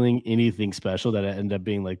feeling anything special that it ended up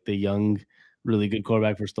being the young, really good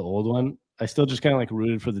quarterback versus the old one. I still just kind of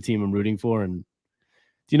rooted for the team I'm rooting for. And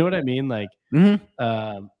do you know what I mean? I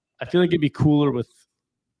feel like it'd be cooler with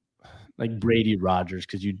Brady Rodgers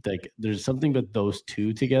because there's something with those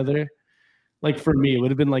two together. For me, it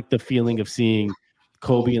would have been the feeling of seeing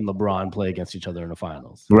Kobe and LeBron play against each other in the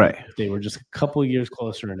finals. Right. If they were just a couple years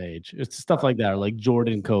closer in age. It's stuff like that, or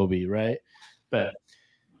Jordan, Kobe, right? But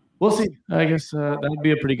we'll see. I guess that would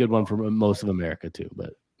be a pretty good one for most of America too,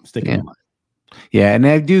 but sticking in mind. Yeah, and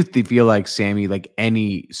I do feel like, Sammy,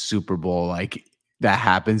 any Super Bowl that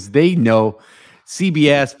happens, they know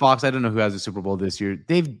CBS, Fox, I don't know who has a Super Bowl this year,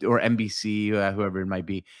 or NBC, whoever it might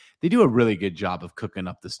be, they do a really good job of cooking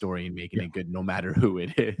up the story and making it good no matter who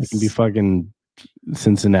it is. It can be fucking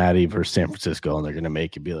Cincinnati versus San Francisco, and they're gonna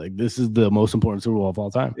make it be this is the most important Super Bowl of all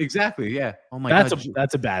time. Exactly. Yeah. Oh my God.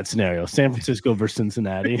 That's a bad scenario. San Francisco versus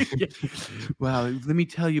Cincinnati. Well, let me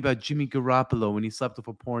tell you about Jimmy Garoppolo when he slept with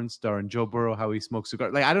a porn star, and Joe Burrow how he smokes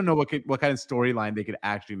cigars. I don't know what kind of storyline they could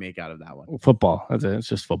actually make out of that one. Football. That's it. It's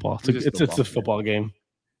just football. It's a football game.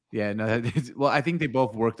 Yeah. No. Well, I think they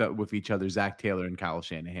both worked out with each other, Zach Taylor and Kyle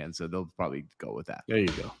Shanahan, so they'll probably go with that. There you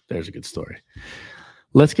go. There's a good story.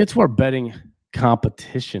 Let's get to our betting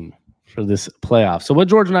competition for this playoff. So what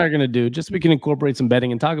George and I are going to do, just so we can incorporate some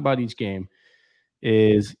betting and talk about each game,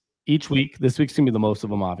 is each week, this week's going to be the most of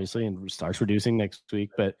them, obviously, and starts reducing next week,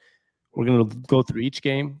 but we're going to go through each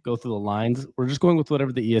game, go through the lines. We're just going with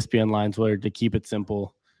whatever the ESPN lines were to keep it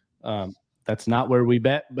simple. That's not where we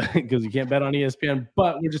bet because you can't bet on ESPN,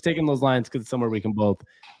 but we're just taking those lines because it's somewhere we can both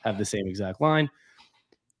have the same exact line.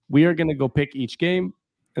 We are going to go pick each game,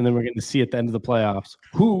 and then we're going to see at the end of the playoffs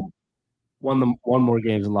who won more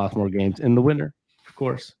games and lost more games, and the winner, of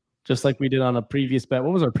course, just like we did on a previous bet.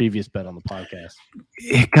 What was our previous bet on the podcast?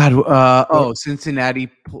 God, Cincinnati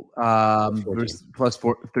plus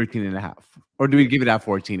 13.5. Or do we give it at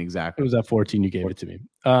 14 exactly? It was at 14. You gave it to me.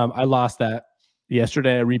 I lost that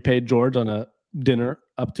yesterday. I repaid George on a dinner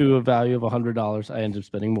up to a value of $100. I ended up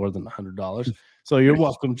spending more than $100. So you're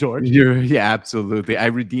welcome, George. Yeah, absolutely. I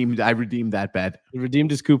redeemed that bet. He redeemed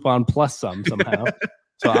his coupon plus some somehow.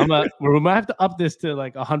 So we might have to up this to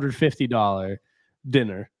 $150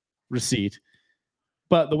 dinner receipt.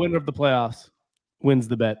 But the winner of the playoffs wins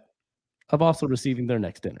the bet of also receiving their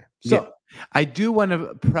next dinner. So yeah. I do want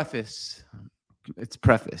to preface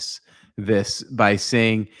this by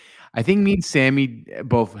saying I think me and Sammy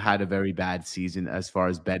both had a very bad season as far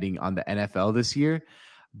as betting on the NFL this year,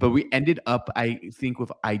 but we ended up, I think,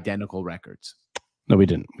 with identical records. No, we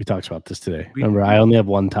didn't. We talked about this today. Remember, I only have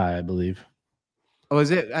one tie, I believe. Oh,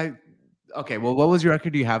 is it? Okay, well, what was your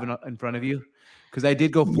record? Do you have it in front of you? Because I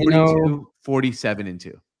did go 42, 47, and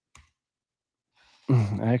 2.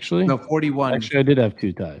 Actually? No, 41. Actually, I did have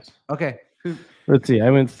 2 ties. Okay. Let's see. I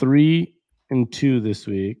went 3-2 this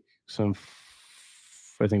week. So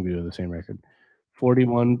I think we do the same record.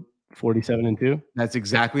 41, 47, and 2. That's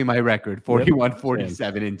exactly my record. 41,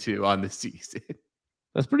 47, and 2 on the season.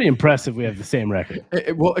 That's pretty impressive. We have the same record.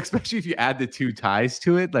 Well, especially if you add the 2 ties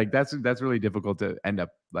to it, that's really difficult to end up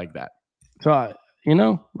like that. So that.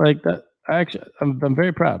 I'm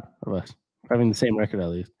very proud of us having the same record at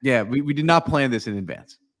least. Yeah, we did not plan this in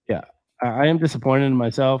advance. Yeah, I am disappointed in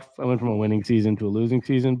myself. I went from a winning season to a losing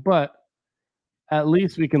season, but at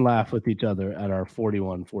least we can laugh with each other at our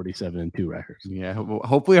 41, 47, and 2 records. Yeah, well,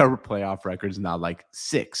 hopefully our playoff record is not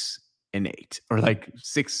 6 or like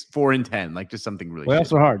 6-4-10, like just something really.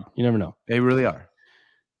 Playoffs are hard. You never know. They really are.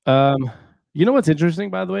 You know what's interesting,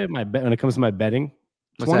 by the way, when it comes to my betting,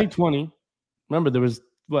 2020. Remember, there was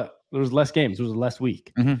less games. There was less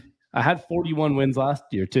week. Mhm. I had 41 wins last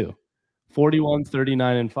year too. 41,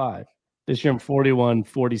 39, and 5. This year I'm 41,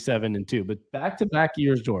 47, and 2. But back-to-back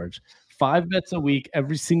years, George, 5 bets a week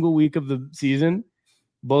every single week of the season.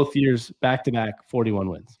 Both years back-to-back 41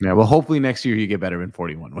 wins. Yeah, well, hopefully next year you get better than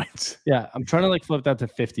 41 wins. Yeah, I'm trying to like flip that to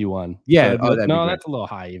 51. Yeah, So, that'd be no, great. that's a little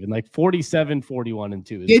high even. Like 47, 41, and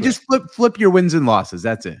 2. Is Yeah, great. just flip your wins and losses.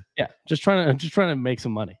 That's it. Yeah, just trying to make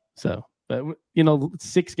some money. So, but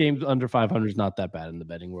 6 games under 500 is not that bad in the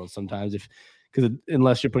betting world sometimes, because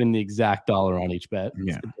unless you're putting the exact dollar on each bet,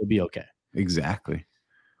 Yeah. it'll be okay. Exactly.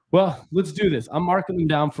 Well, let's do this. I'm marking them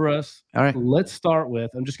down for us. All right. Let's start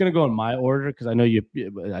with. I'm just going to go in my order because I know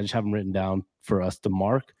I just have them written down for us to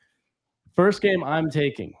mark. First game I'm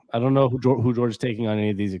taking. I don't know who George is taking on any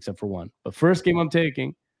of these except for one. But first game I'm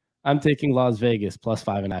taking Las Vegas plus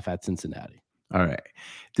 5.5 at Cincinnati. All right.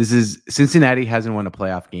 This is Cincinnati hasn't won a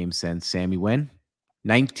playoff game since Sammy when?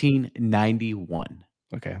 1991.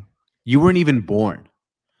 Okay. You weren't even born.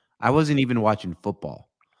 I wasn't even watching football.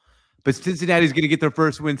 But Cincinnati's going to get their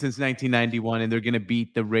first win since 1991, and they're going to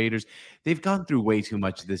beat the Raiders. They've gone through way too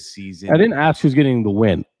much this season. I didn't ask who's getting the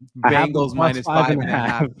win. Bengals minus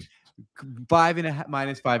 5.5. 5.5.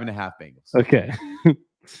 minus 5.5 Bengals. Okay.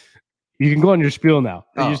 You can go on your spiel now.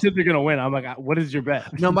 Oh. You said they're going to win. I'm like, what is your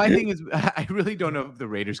bet? No, my thing is, I really don't know if the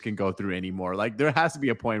Raiders can go through anymore. Like, there has to be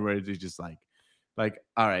a point where it's just like,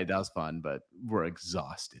 all right, that was fun, but we're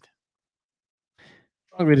exhausted.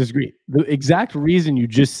 I disagree. The exact reason you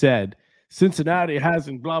just said Cincinnati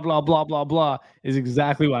hasn't blah, blah, blah, blah, blah is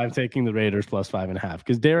exactly why I'm taking the Raiders plus 5.5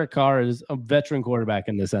 because Derek Carr is a veteran quarterback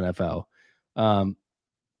in this NFL.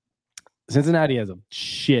 Cincinnati has a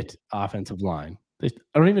shit offensive line. I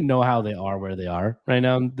don't even know how they are where they are right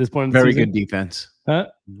now at this point in the Very season. good defense. Huh?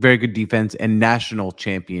 Very good defense and national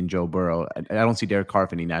champion Joe Burrow. I don't see Derek Carr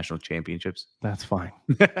for any national championships. That's fine.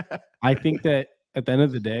 I think that at the end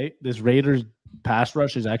of the day, this Raiders pass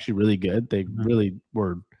rush is actually really good. They really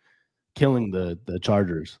were killing the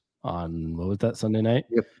Chargers on, what was that, Sunday night?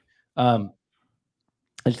 Yep.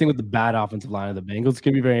 I just think with the bad offensive line of the Bengals, it's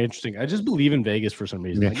going to be very interesting. I just believe in Vegas for some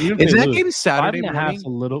reason. Yeah. Like, even if Is they that lose, game Saturday 5.5 morning? is a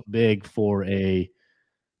little big for a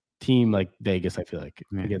team like Vegas, I feel like,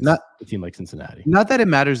 Yeah. against Not- a team like Cincinnati. Not that it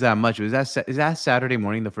matters that much. Is that Saturday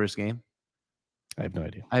morning, the first game? I have no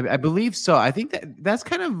idea. I believe so. I think that's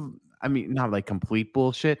kind of, I mean, not like complete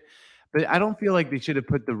bullshit, but I don't feel like they should have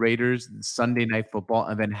put the Raiders Sunday Night Football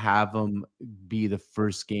and then have them be the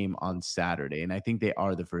first game on Saturday. And I think they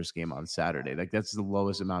are the first game on Saturday. Like that's the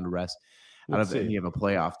lowest amount of rest out Let's of any see. of a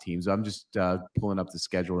playoff team. So I'm just pulling up the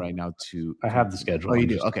schedule right now to. I have the schedule. Oh, you I'm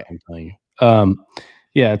do? just- Okay. I'm telling you.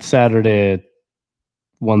 Yeah, it's Saturday at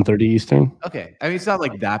 1:30 Eastern. Okay. I mean, it's not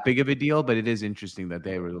like that big of a deal, but it is interesting that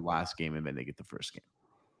they were the last game and then they get the first game.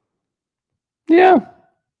 Yeah.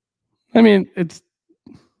 I mean, it's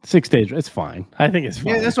 6 days. It's fine. I think it's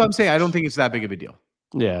fine. Yeah, that's what I'm saying. I don't think it's that big of a deal.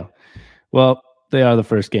 Yeah. Well, they are the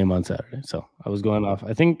first game on Saturday. So I was going off.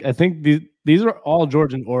 I think these are all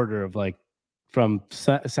George in order of like from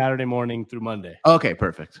Saturday morning through Monday. Okay,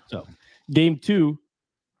 perfect. So game 2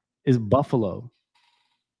 is Buffalo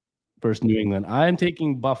versus New England. I'm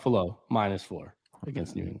taking Buffalo -4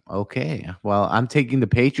 against New England. Okay. Well, I'm taking the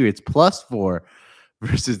Patriots +4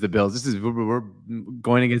 versus the Bills. We're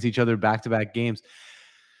going against each other back-to-back games.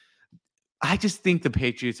 I just think the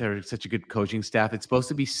Patriots are such a good coaching staff. It's supposed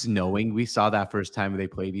to be snowing. We saw that first time they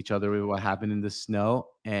played each other, what happened in the snow.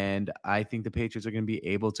 And I think the Patriots are going to be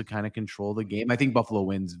able to kind of control the game. I think Buffalo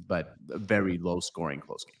wins, but a very low-scoring,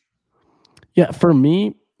 close game. Yeah, for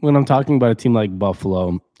me, when I'm talking about a team like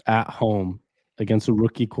Buffalo at home against a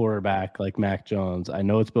rookie quarterback like Mac Jones, I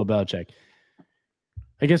know it's Bill Belichick.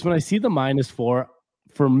 I guess when I see the -4,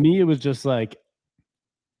 for me, it was just like,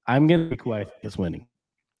 I'm going to pick who I think is winning.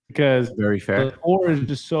 Because Very fair. the 4 is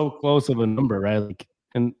just so close of a number, right? Like,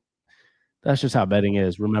 and that's just how betting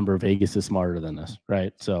is. Remember, Vegas is smarter than us,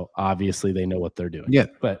 right? So obviously they know what they're doing. Yeah.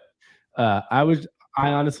 But I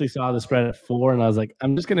honestly saw the spread at 4, and I was like,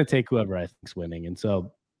 I'm just going to take whoever I think's winning. And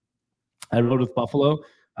so I rode with Buffalo.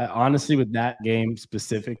 I honestly, with that game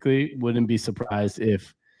specifically, wouldn't be surprised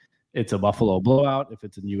if it's a Buffalo blowout, if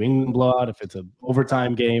it's a New England blowout, if it's an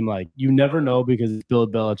overtime game. Like, you never know because it's Bill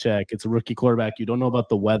Belichick. It's a rookie quarterback. You don't know about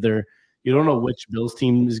the weather. You don't know which Bills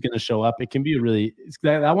team is going to show up. It can be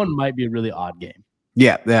that one might be a really odd game.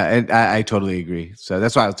 Yeah, and I totally agree. So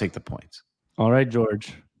that's why I'll take the points. All right,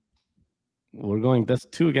 George. We're going. That's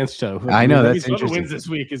 2 against each other. I know, that's Minnesota interesting. wins this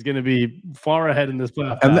week is going to be far ahead in this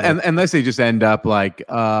playoff. Unless they just end up like,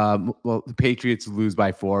 well, the Patriots lose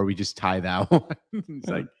by 4, we just tie that one. It's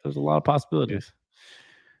like, there's a lot of possibilities.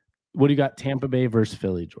 What do you got? Tampa Bay versus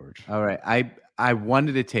Philly, George. all right, I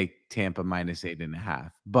wanted to take Tampa minus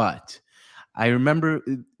 8.5, but I remember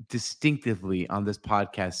distinctively on this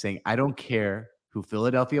podcast saying, I don't care who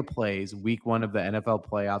Philadelphia plays week 1 of the NFL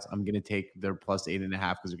playoffs. I'm going to take their plus 8.5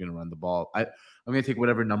 because they're going to run the ball. I'm going to take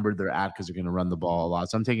whatever number they're at because they're going to run the ball a lot.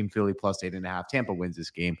 So I'm taking Philly plus 8.5. Tampa wins this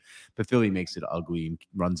game, but Philly makes it ugly and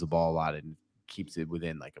runs the ball a lot and keeps it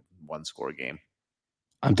within like a 1-score game.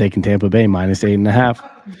 I'm taking Tampa Bay minus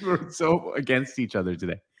 8.5. We're so against each other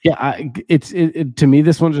today. Yeah, to me,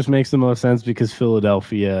 this one just makes the most sense because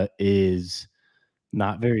Philadelphia is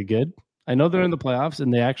not very good. I know they're in the playoffs,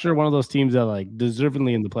 and they actually are one of those teams that like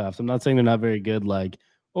deservingly in the playoffs. I'm not saying they're not very good. Like,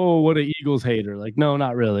 oh, what an Eagles hater. Like, no,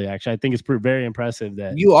 not really. Actually, I think it's very impressive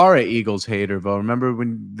that You are an Eagles hater, Bo. Remember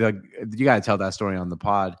when you got to tell that story on the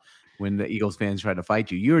pod when the Eagles fans tried to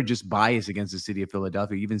fight you. You were just biased against the city of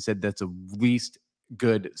Philadelphia. You even said that's a least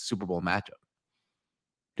good Super Bowl matchup.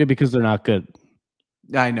 Yeah, because they're not good.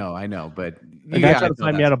 I know, but The guy tried to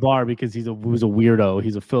find me at a bar because he was a weirdo.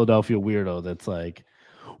 He's a Philadelphia weirdo that's like,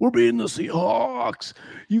 we're beating the Seahawks.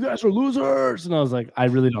 You guys are losers. And I was like, I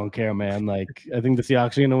really don't care, man. Like, I think the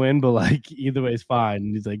Seahawks are going to win, but like, either way is fine.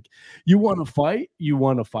 And he's like, you want to fight? You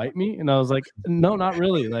want to fight me? And I was like, no, not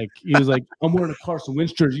really. Like, he was like, I'm wearing a Carson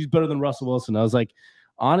Wentz jersey. He's better than Russell Wilson. I was like,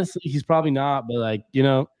 honestly, he's probably not, but like,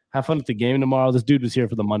 have fun at the game tomorrow. This dude was here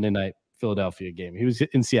for the Monday night Philadelphia game. He was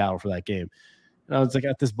in Seattle for that game. And I was like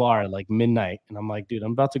at this bar at like midnight. And I'm like, dude,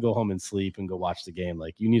 I'm about to go home and sleep and go watch the game.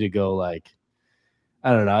 Like, you need to go, like,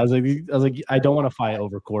 I don't know. I was like, I don't want to fight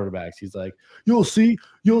over quarterbacks. He's like, you'll see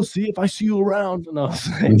if I see you around. And I was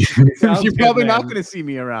like, you're probably not going to see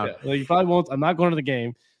me around. Yeah, like, you probably won't. I'm not going to the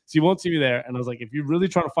game, so you won't see me there. And I was like, if you're really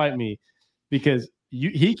trying to fight me, because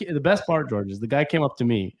the best part, George, is the guy came up to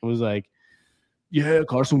me and was like, yeah,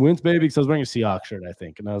 Carson Wentz, baby, because I was wearing a Seahawks shirt, I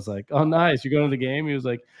think. And I was like, oh, nice. You're going to the game? He was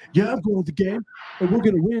like, yeah, I'm going to the game, and we're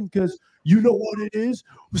going to win because you know what it is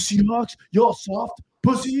with Seahawks, y'all soft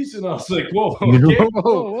pussies. And I was like, whoa, okay,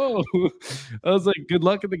 whoa. I was like, good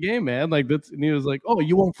luck in the game, man. Like, and he was like, oh,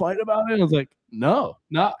 you won't fight about it? And I was like, no,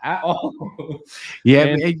 not at all.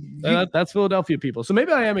 Yeah, that's Philadelphia people. So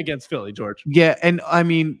maybe I am against Philly, George. Yeah, and I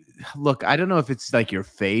mean, look, I don't know if it's like your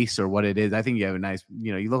face or what it is. I think you have a nice,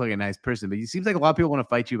 you look like a nice person, but it seems like a lot of people want to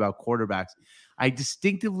fight you about quarterbacks. I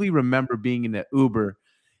distinctively remember being in the Uber,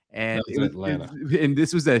 and and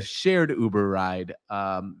this was a shared Uber ride.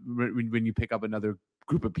 When you pick up another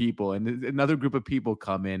group of people, and another group of people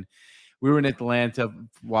come in. We were in Atlanta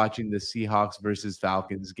watching the Seahawks versus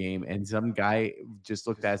Falcons game, and some guy just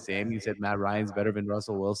looked at Sammy and said, Matt Ryan's better than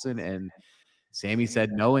Russell Wilson. And Sammy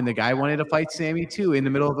said no, and the guy wanted to fight Sammy too in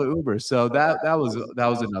the middle of the Uber. So that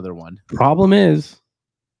was another one. Problem is,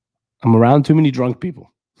 I'm around too many drunk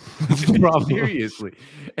people. That's the problem. Seriously.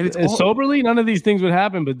 And it's soberly, none of these things would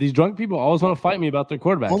happen, but these drunk people always want to fight me about their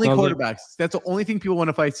quarterbacks. Only quarterbacks. Like, that's the only thing people want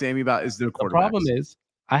to fight Sammy about is their quarterbacks. The problem is,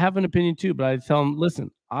 I have an opinion too, but I tell them, listen,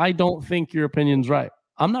 I don't think your opinion's right.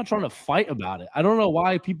 I'm not trying to fight about it. I don't know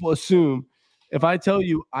why people assume if I tell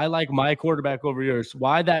you I like my quarterback over yours,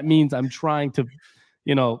 why that means I'm trying to,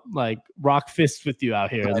 like rock fists with you out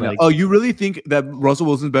here. Like, oh, you really think that Russell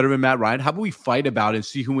Wilson's better than Matt Ryan? How about we fight about it and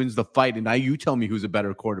see who wins the fight? And now you tell me who's a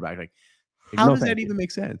better quarterback. Like, how does that even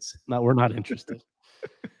make sense? No, we're not interested.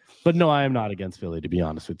 But no, I am not against Philly, to be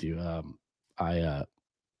honest with you. I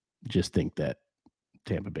just think that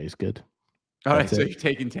Tampa Bay's good. All right, so you're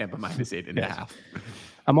taking Tampa minus 8.5. Yes.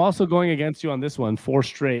 I'm also going against you on this one, 4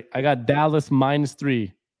 straight. I got Dallas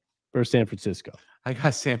 -3 versus San Francisco. I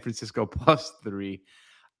got San Francisco +3.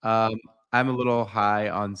 I'm a little high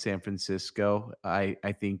on San Francisco. I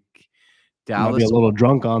think Dallas. Might be a little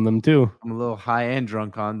drunk on them too. I'm a little high and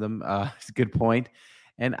drunk on them. It's a good point.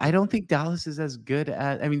 And I don't think Dallas is as good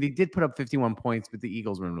as, I mean, they did put up 51 points, but the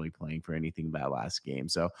Eagles weren't really playing for anything that last game.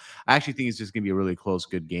 So I actually think it's just going to be a really close,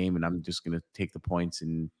 good game. And I'm just going to take the points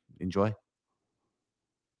and enjoy.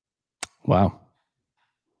 Wow.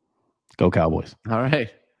 Go Cowboys. All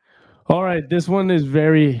right. All right. This one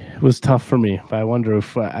was tough for me, but I wonder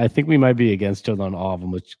if I think we might be against each other on all of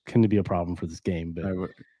them, which can be a problem for this game. But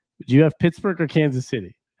do you have Pittsburgh or Kansas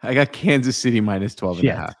City? I got Kansas City minus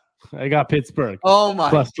 12.5. I got Pittsburgh. Oh my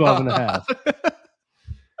plus 12.5.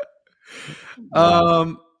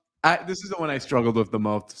 This is the one I struggled with the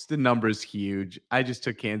most. The number is huge. I just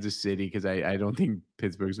took Kansas City because I don't think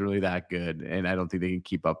Pittsburgh's really that good, and I don't think they can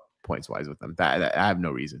keep up points wise with them. I have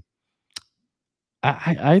no reason.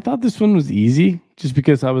 I thought this one was easy just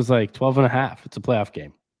because I was like 12.5. It's a playoff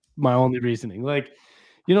game. My only reasoning. Like,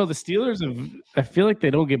 the Steelers I feel like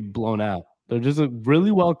they don't get blown out. They're just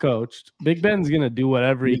really well coached. Big Ben's going to do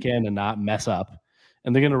whatever he can to not mess up.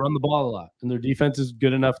 And they're going to run the ball a lot. And their defense is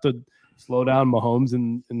good enough to slow down Mahomes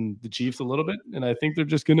and the Chiefs a little bit. And I think they're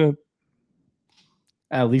just going to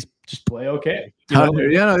at least just play okay.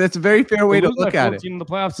 That's a very fair way to look at it. In the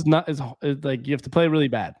playoffs is like you have to play really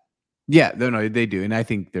bad. Yeah, no, they do. And I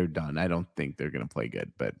think they're done. I don't think they're going to play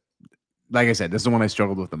good. But like I said, this is the one I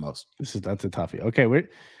struggled with the most. That's a toughie. Okay,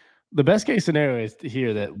 the best case scenario is to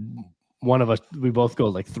hear that one of us, we both go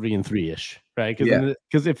like 3-3-ish, right?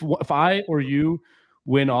 Because if I or you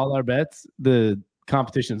win all our bets, the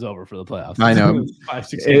competition's over for the playoffs. I know. 5,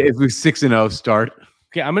 6, if we 6-0 start.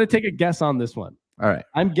 Okay, I'm going to take a guess on this one. All right.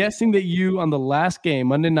 I'm guessing that you on the last game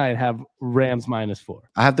Monday night have Rams -4.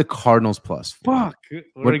 I have the Cardinals +4. Fuck,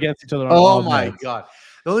 we're against each other. Oh my god!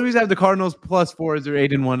 The only reason I have the Cardinals +4 is they're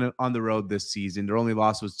 8-1 on the road this season. Their only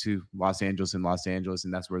loss was to Los Angeles,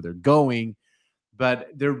 and that's where they're going. But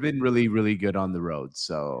they've been really, really good on the road,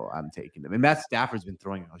 so I'm taking them. And Matt Stafford's been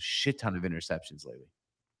throwing a shit ton of interceptions lately.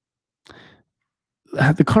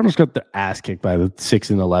 The Cardinals got their ass kicked by the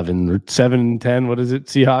 6-11 or 7-10. What is it?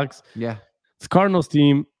 Seahawks. Yeah. This Cardinals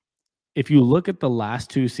team, if you look at the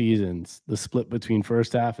last 2 seasons, the split between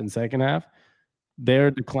first half and second half, they're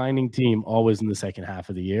a declining team always in the second half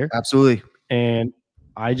of the year. Absolutely. And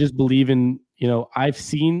I just believe in, I've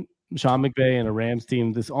seen Sean McVay and a Rams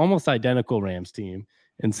team, this almost identical Rams team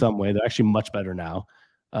in some way. They're actually much better now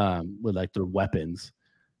with like their weapons.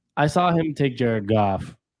 I saw him take Jared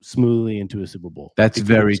Goff smoothly into a Super Bowl. That's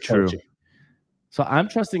very true. So I'm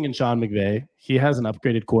trusting in Sean McVay. He has an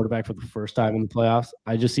upgraded quarterback for the first time in the playoffs.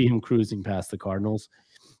 I just see him cruising past the Cardinals.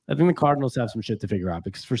 I think the Cardinals have some shit to figure out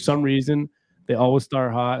because for some reason they always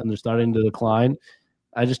start hot and they're starting to decline.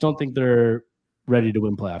 I just don't think they're ready to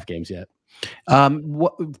win playoff games yet.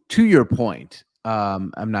 To your point,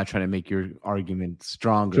 I'm not trying to make your argument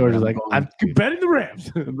stronger. George is like, I'm betting the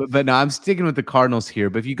Rams. but no, I'm sticking with the Cardinals here.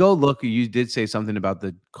 But if you go look, you did say something about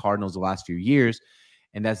the Cardinals the last few years.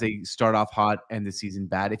 And as they start off hot and the season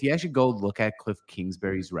bad, if you actually go look at Cliff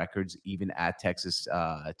Kingsbury's records, even at Texas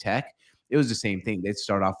Tech, it was the same thing. They'd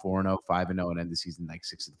start off 4-0, 5-0, and end the season like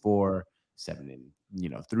 6-4,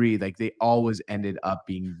 7-3. Like they always ended up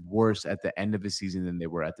being worse at the end of the season than they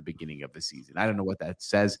were at the beginning of the season. I don't know what that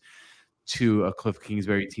says to a Cliff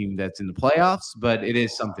Kingsbury team that's in the playoffs, but it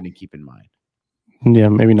is something to keep in mind. Yeah,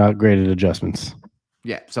 maybe not graded adjustments.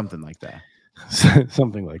 Yeah, something like that.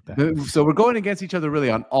 Something like that. So we're going against each other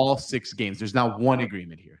really on all 6 games. There's not one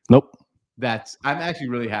agreement here. Nope. I'm actually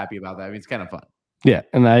really happy about that. I mean, it's kind of fun. Yeah,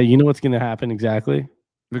 and you know what's going to happen exactly?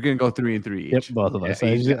 We're going to go 3-3 each. Yep, both of us.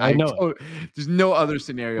 Yeah, I know. There's no other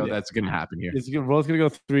scenario that's going to happen here. We're both going to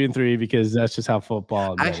go 3-3 because that's just how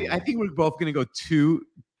football. Actually, I think we're both going to go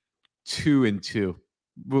 2-2.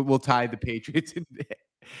 We'll tie the Patriots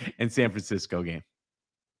and San Francisco game.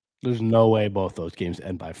 There's no way both those games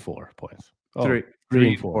end by 4 points. 3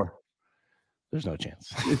 and 4. There's no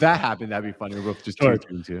chance. If that happened, that'd be funny. We're both just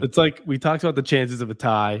 2-2. It's like we talked about the chances of a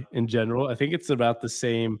tie in general. I think it's about the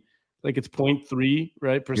same. Like it's 0.3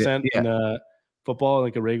 right percent in football,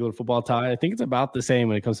 like a regular football tie. I think it's about the same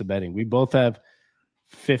when it comes to betting. We both have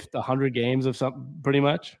 100 games of something pretty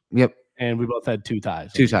much. Yep. And we both had 2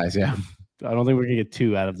 ties. 2 ties, yeah. I don't think we're gonna get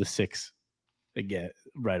 2 out of the 6 again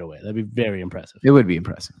right away. That'd be very impressive. It would be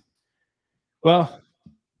impressive. Well,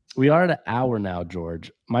 we are at an hour now,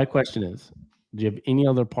 George. My question is, do you have any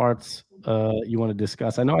other parts you want to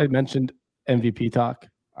discuss? I know I mentioned MVP talk.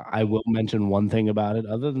 I will mention one thing about it.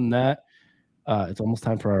 Other than that, it's almost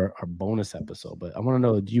time for our bonus episode. But I want to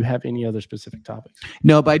know, do you have any other specific topics?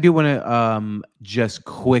 No, but I do want to just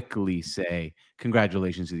quickly say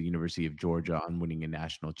congratulations to the University of Georgia on winning a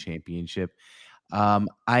national championship. I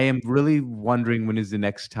am really wondering when is the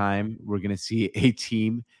next time we're going to see a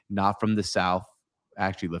team not from the South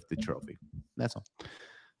actually lift the trophy. That's all.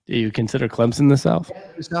 Do you consider Clemson the South? Yeah,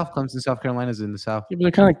 the South. Clemson, South Carolina is in the South. Yeah, but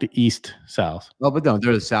they're kind of like the East South. Well, but no,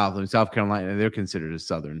 they're the South. And South Carolina, they're considered a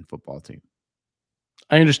Southern football team.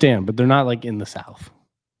 I understand, but they're not like in the South.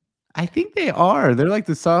 I think they are. They're like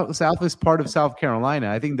the southwest part of South Carolina.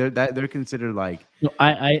 I think they're considered like. No,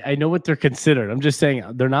 I know what they're considered. I'm just saying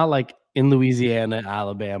they're not like in Louisiana,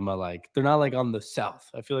 Alabama. Like they're not like on the South.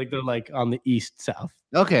 I feel like they're like on the East South.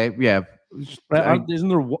 Okay, yeah. Right?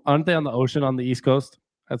 Aren't they on the ocean on the East Coast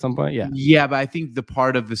at some point? Yeah. Yeah, but I think the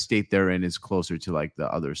part of the state they're in is closer to like the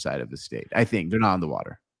other side of the state. I think they're not on the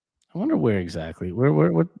water. I wonder where exactly.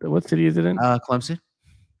 What city is it in? Clemson.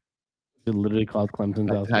 Is it literally called Clemson,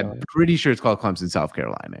 South Carolina? I'm pretty sure it's called Clemson, South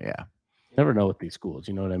Carolina. Yeah. Never know with these schools.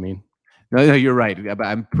 You know what I mean? No, you're right. But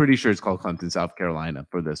I'm pretty sure it's called Clemson, South Carolina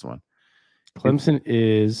for this one. Clemson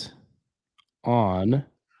is on.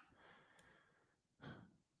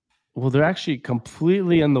 Well, they're actually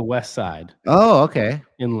completely on the west side. Oh, okay.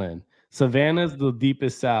 Inland. Savannah's the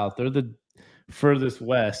deepest south. They're the furthest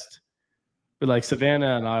west. But like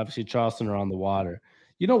Savannah and obviously Charleston are on the water.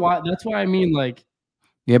 You know why? That's why I mean, like,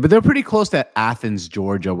 Yeah, but they're pretty close to Athens,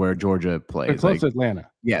 Georgia, where Georgia plays. they're close to Atlanta.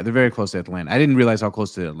 Yeah, they're very close to Atlanta. I didn't realize how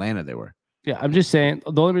close to Atlanta they were. Yeah, I'm just saying.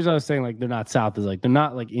 The only reason I was saying like they're not south is like they're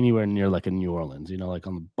not like anywhere near like a New Orleans, like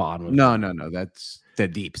on the bottom of No. That's the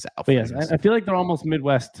deep south. But yes, I feel like they're almost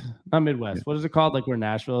Midwest. Not Midwest. Yeah. What is it called? Like where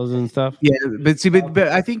Nashville is and stuff? Yeah, but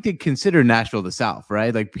I think they consider Nashville the South,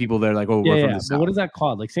 right? Like people there like, oh, we're from the South. But what is that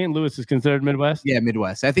called? Like St. Louis is considered Midwest? Yeah,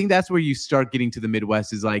 Midwest. I think that's where you start getting to the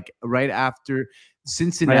Midwest is like right after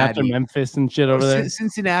Cincinnati. Right after Memphis and shit over there?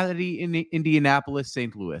 Cincinnati, Indianapolis,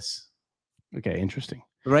 St. Louis. Okay, interesting.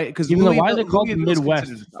 Right? Because why is it called the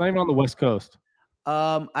Midwest? It's not even on the West Coast.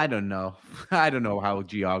 I don't know. I don't know how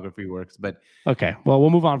geography works, but okay. Well,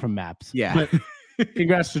 we'll move on from maps. Yeah. But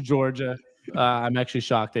congrats to Georgia. I'm actually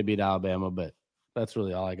shocked they beat Alabama, but that's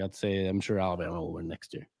really all I got to say. I'm sure Alabama will win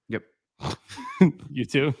next year. Yep. You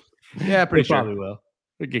too? Yeah, pretty sure. Probably will.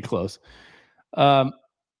 We'll get close. All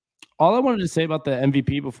I wanted to say about the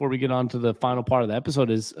MVP before we get on to the final part of the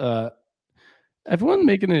episode is everyone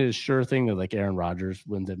making it a sure thing that like Aaron Rodgers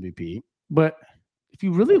wins MVP, but if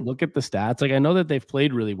you really look at the stats, like I know that they've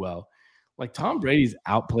played really well. Like Tom Brady's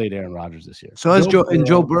outplayed Aaron Rodgers this year. So has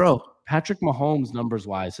Joe Burrow. Patrick Mahomes, numbers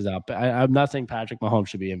wise, is out. I'm not saying Patrick Mahomes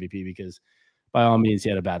should be MVP because by all means he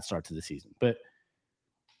had a bad start to the season. But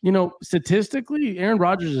statistically, Aaron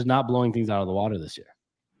Rodgers is not blowing things out of the water this year.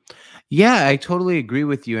 Yeah, I totally agree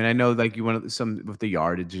with you. And I know like you want some with the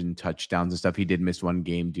yardage and touchdowns and stuff. He did miss one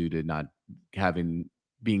game due to not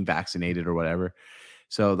being vaccinated or whatever.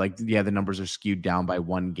 So like, yeah, the numbers are skewed down by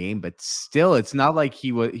one game, but still it's not like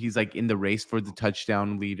he's like in the race for the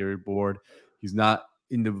touchdown leaderboard. He's not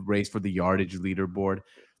in the race for the yardage leaderboard.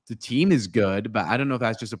 The team is good, but I don't know if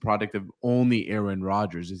that's just a product of only Aaron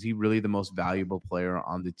Rodgers. Is he really the most valuable player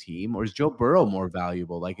on the team, or is Joe Burrow more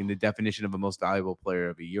valuable, like in the definition of a most valuable player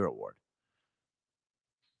of a year award?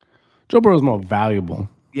 Joe Burrow is more valuable.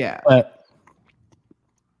 Yeah.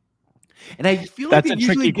 And I feel like that's a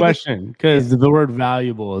tricky question because the word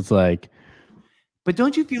valuable is like. But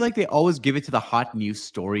don't you feel like they always give it to the hot news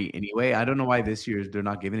story anyway? I don't know why this year they're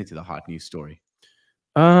not giving it to the hot news story.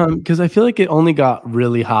 Because I feel like it only got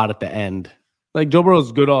really hot at the end. Like Joe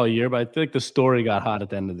Burrow's good all year, but I feel like the story got hot at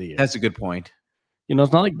the end of the year. That's a good point.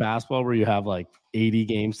 It's not like basketball where you have like 80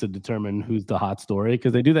 games to determine who's the hot story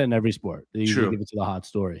because they do that in every sport. They usually give it to the hot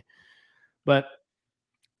story. But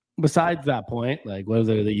besides that point, like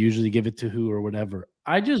whether they usually give it to who or whatever,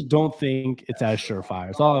 I just don't think it's as surefire.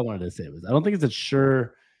 That's all I wanted to say was I don't think it's as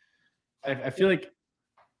sure. I feel like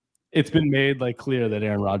it's been made like clear that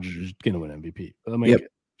Aaron Rodgers is going to win MVP. I mean,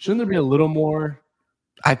 shouldn't there be a little more?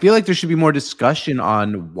 I feel like there should be more discussion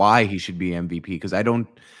on why he should be MVP because I'm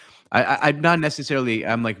not necessarily.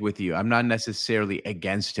 I'm like with you. I'm not necessarily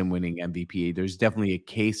against him winning MVP. There's definitely a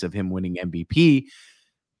case of him winning MVP.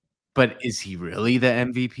 But is he really the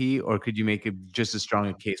MVP, or could you make just as strong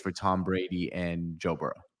a case for Tom Brady and Joe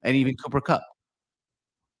Burrow and even Cooper Kupp?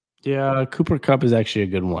 Yeah, Cooper Kupp is actually a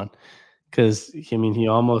good one because he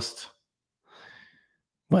almost,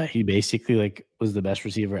 he basically like was the best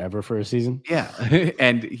receiver ever for a season. Yeah,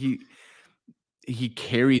 and he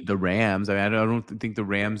carried the Rams. I mean, I don't think the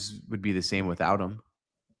Rams would be the same without him.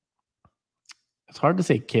 It's hard to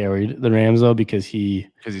say carried the Rams though because he's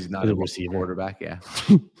not a receiver quarterback. Yeah.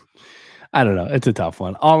 I don't know. It's a tough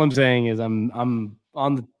one. All I'm saying is I'm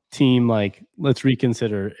on the team. Like, let's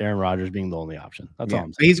reconsider Aaron Rodgers being the only option. That's all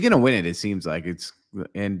I'm saying. He's gonna win it. It seems like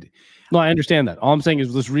no, I understand that. All I'm saying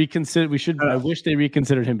is let's reconsider. I wish they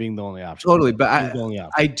reconsidered him being the only option. Totally, but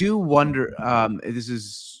I do wonder. I'm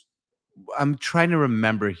trying to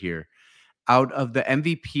remember here. Out of the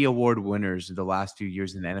MVP award winners in the last few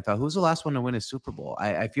years in the NFL, who's the last one to win a Super Bowl?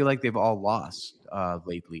 I feel like they've all lost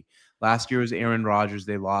lately. Last year was Aaron Rodgers.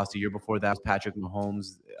 They lost. The year before that was Patrick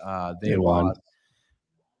Mahomes. They lost.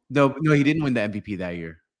 No, he didn't win the MVP that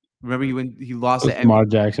year. Remember, he lost the Lamar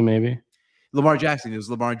Jackson, maybe. Lamar Jackson. It was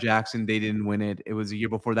Lamar Jackson. They didn't win it. It was a year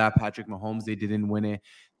before that. Patrick Mahomes. They didn't win it.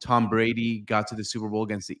 Tom Brady got to the Super Bowl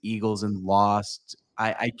against the Eagles and lost.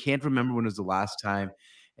 I can't remember when it was the last time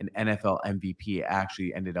an NFL MVP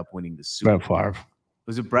actually ended up winning the Super Bowl. Brett Favre.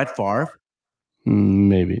 Was it Brett Favre?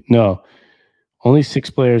 Maybe. No. Only 6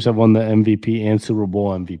 players have won the MVP and Super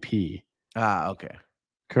Bowl MVP. Okay.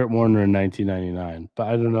 Kurt Warner in 1999. But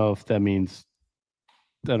I don't know if that means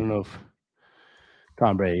 – I don't know if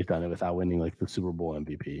Tom Brady's done it without winning like the Super Bowl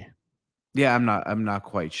MVP. Yeah, I'm not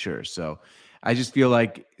quite sure. So I just feel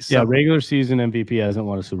like regular season MVP hasn't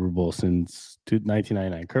won a Super Bowl since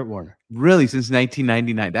 1999. Kurt Warner. Really, since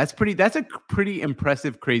 1999. That's a pretty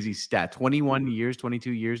impressive, crazy stat. 21 years,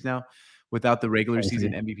 22 years now without the regular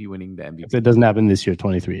season MVP winning the MVP. If it doesn't happen this year,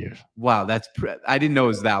 23 years. Wow, I didn't know it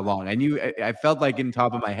was that long. I felt like in the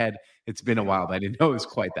top of my head it's been a while, but I didn't know it was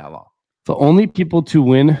quite that long. The only people to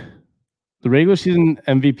win the regular season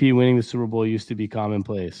MVP winning the Super Bowl used to be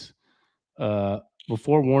commonplace.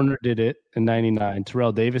 Before Warner did it in 99,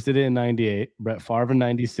 Terrell Davis did it in 98, Brett Favre in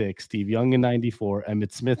 96, Steve Young in 94,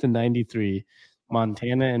 Emmitt Smith in 93,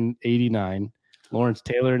 Montana in 89, Lawrence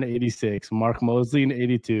Taylor in 86, Mark Mosley in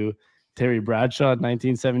 82, Terry Bradshaw in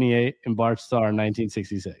 1978, and Bart Starr in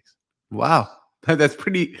 1966. Wow. That's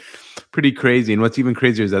pretty crazy. And what's even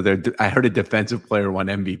crazier is that I heard a defensive player won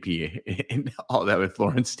MVP and all that with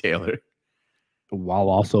Lawrence Taylor. While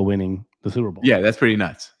also winning the Super Bowl. Yeah, that's pretty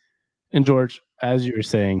nuts. And George, as you were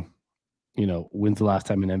saying, when's the last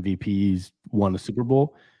time an MVP's won a Super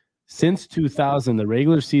Bowl? Since 2000, the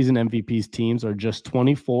regular season MVP's teams are just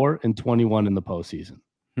 24 and 21 in the postseason.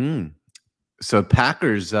 So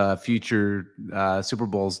Packers' future Super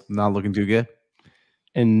Bowl's not looking too good.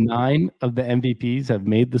 And 9 of the MVPs have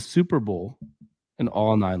made the Super Bowl, and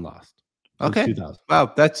all 9 lost. Okay. 2000.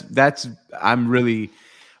 Wow, that's I'm really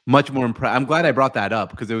much more impressed. I'm glad I brought that up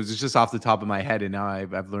because it was just off the top of my head, and now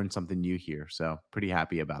I've learned something new here. So pretty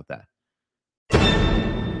happy about that.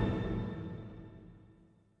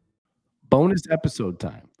 Bonus episode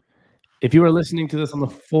time. If you are listening to this on the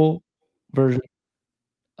full version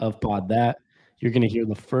of Pod That, you're going to hear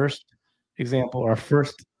the first example, our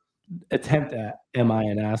first attempt at Am I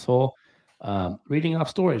an Asshole? Reading off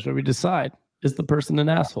stories where we decide, is the person an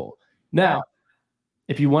asshole? Now,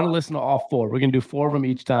 if you want to listen to all 4, we're going to do 4 of them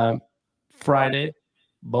each time. Friday,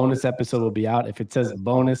 bonus episode will be out. If it says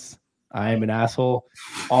bonus, I am an asshole,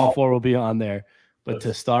 all 4 will be on there. But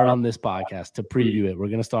to start on this podcast, to preview it, we're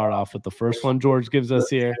going to start off with the first one George gives us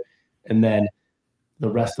here, and then the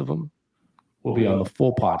rest of them will be on the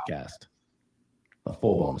full podcast, the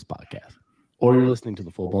full bonus podcast. Or you're listening to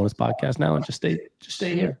the full bonus podcast now and just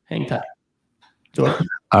stay here. Hang tight. George.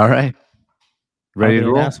 All right. Ready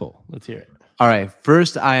to roll? Asshole. Let's hear it. All right.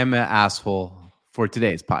 First, I am an asshole for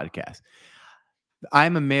today's podcast.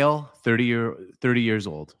 I'm a male, 30 years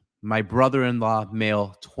old. My brother-in-law,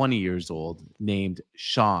 male, 20 years old, named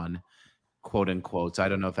Sean, quote unquote. So I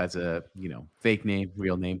don't know if that's a fake name,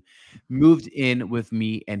 real name. Moved in with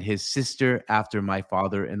me and his sister after my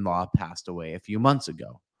father-in-law passed away a few months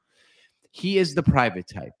ago. He is the private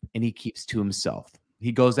type, and he keeps to himself.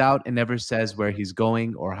 He goes out and never says where he's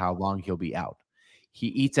going or how long he'll be out. He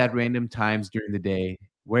eats at random times during the day,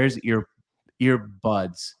 wears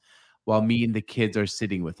earbuds while me and the kids are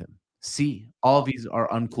sitting with him. See, all of these are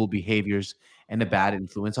uncool behaviors and a bad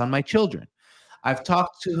influence on my children. I've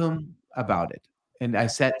talked to him about it, and I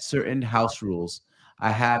set certain house rules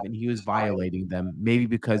I have, and he was violating them, maybe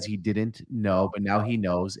because he didn't know, but now he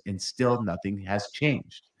knows, and still nothing has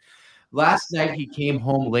changed. Last night, he came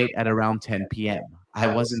home late at around 10 p.m. I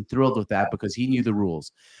wasn't thrilled with that because he knew the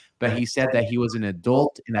rules, but he said that he was an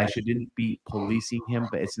adult and I shouldn't be policing him,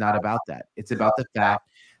 but it's not about that. It's about the fact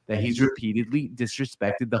that he's repeatedly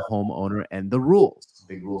disrespected the homeowner and the rules.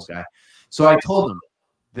 Big rules guy. So I told him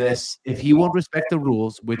this: if he won't respect the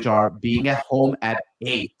rules, which are being at home at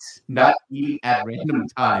 8, not eating at random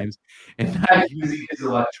times, and not using his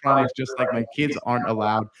electronics just like my kids aren't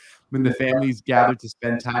allowed when the families gather to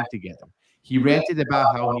spend time together. He ranted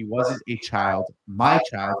about how he wasn't a child, my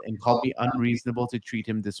child, and called me unreasonable to treat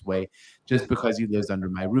him this way just because he lives under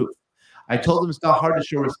my roof. I told him it's not hard to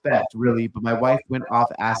show respect, really, but my wife went off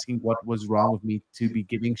asking what was wrong with me to be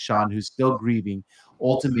giving Sean, who's still grieving,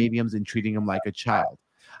 ultimatums and treating him like a child.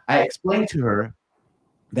 I explained to her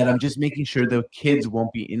that I'm just making sure the kids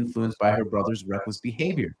won't be influenced by her brother's reckless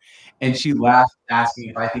behavior. And she laughed,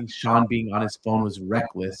 asking if I think Sean being on his phone was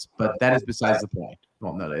reckless, but that is besides the point.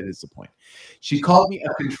 Well, no, it is the point. She called me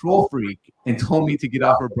a control freak and told me to get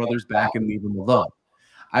off her brother's back and leave him alone.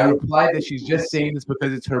 I replied that she's just saying this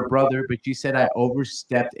because it's her brother, but she said I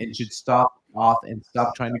overstepped and should stop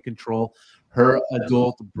trying to control her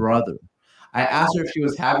adult brother. I asked her if she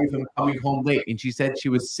was happy with him coming home late, and she said she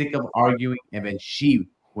was sick of arguing, and then she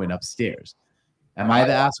went upstairs. Am I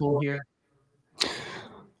the asshole here?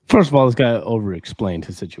 First of all, this guy over-explained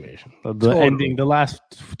his situation. The ending, the last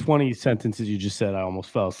 20 sentences you just said, I almost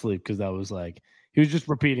fell asleep because that was like, he was just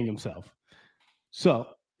repeating himself. So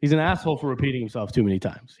he's an asshole for repeating himself too many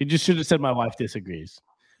times. He just should have said, my wife disagrees.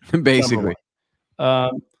 Basically.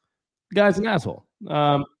 Guy's an asshole.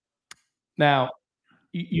 Now,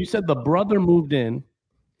 you said the brother moved in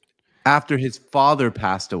after his father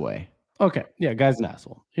passed away. Okay. Yeah, guy's an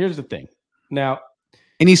asshole. Here's the thing. Now,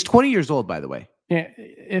 and he's 20 years old, by the way. Yeah,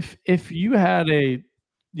 if you had a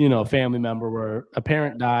family member where a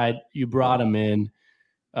parent died, you brought him in,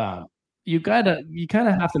 you kind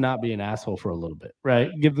of have to not be an asshole for a little bit,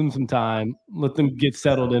 right? Give them some time, let them get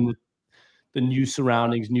settled in with the new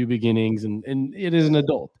surroundings, new beginnings, and it is an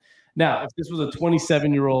adult. Now, if this was a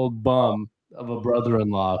 27-year-old bum of a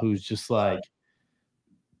brother-in-law who's just like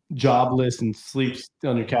jobless and sleeps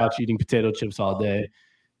on your couch eating potato chips all day,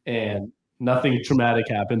 and nothing traumatic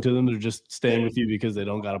happened to them, they're just staying with you because they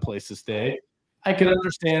don't got a place to stay, I can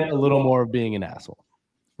understand a little more of being an asshole.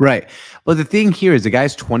 Right. Well, the thing here is the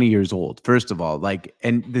guy's 20 years old, first of all. Like,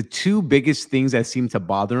 and the two biggest things that seem to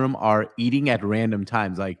bother him are eating at random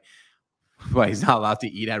times. Like, well, he's not allowed to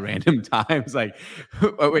eat at random times. Like,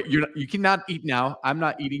 oh, wait, you cannot eat now. I'm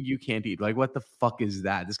not eating. You can't eat. Like, what the fuck is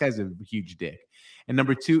that? This guy's a huge dick. And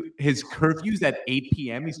number two, his curfew's at 8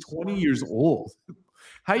 p.m. He's 20 years old.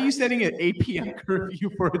 How are you setting an 8 p.m. curfew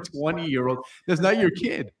for a 20-year-old? That's not your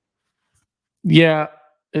kid. Yeah,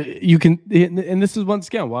 you can, and this is once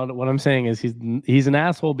again what I'm saying is he's an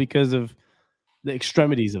asshole because of the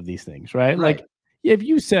extremities of these things, right? Like, if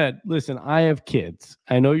you said, listen, I have kids,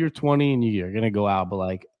 I know you're 20 and you're gonna go out, but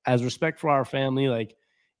like, as respect for our family, like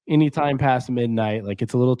anytime past midnight, like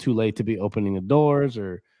it's a little too late to be opening the doors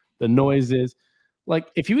or the noises. Like,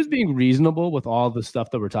 if he was being reasonable with all the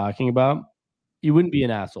stuff that we're talking about, you wouldn't be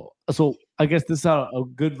an asshole. So I guess this is a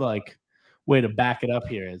good like way to back it up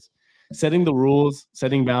here is setting the rules,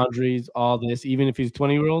 setting boundaries, all this, even if he's a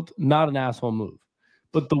 20-year-old, not an asshole move.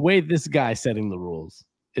 But the way this guy's setting the rules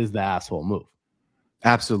is the asshole move.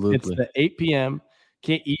 Absolutely. It's the 8 p.m.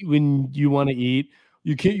 Can't eat when you want to eat.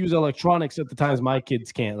 You can't use electronics at the times my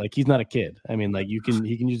kids can't. Like, he's not a kid. I mean, like, he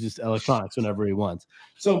can use his electronics whenever he wants.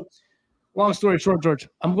 So long story short, George,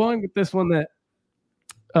 I'm going with this one that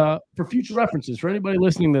for future references, for anybody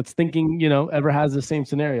listening that's thinking, ever has the same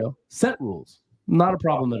scenario, set rules. Not a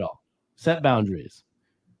problem at all. Set boundaries.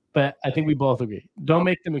 But I think we both agree. Don't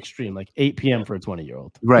make them extreme, like 8 p.m. for a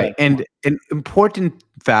 20-year-old. Right. And an important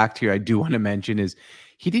fact here I do want to mention is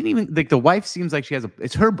he didn't even, like, the wife seems like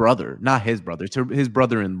it's her brother, not his brother. It's his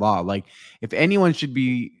brother-in-law. Like, if anyone should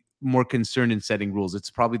be more concerned in setting rules,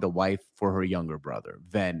 it's probably the wife for her younger brother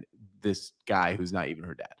than this guy who's not even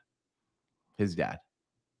her dad. His dad.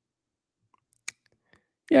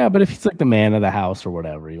 Yeah, but if he's like the man of the house or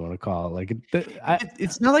whatever you want to call it, like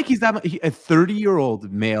it's not like he's that much, a 30-year-old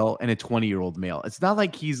male and a 20-year-old male. It's not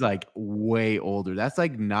like he's like way older. That's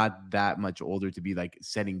like not that much older to be like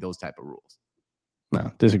setting those type of rules. No,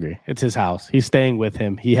 disagree. It's his house. He's staying with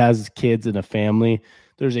him. He has kids and a family.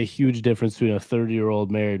 There's a huge difference between a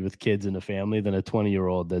 30-year-old married with kids and a family than a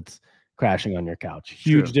 20-year-old that's crashing on your couch.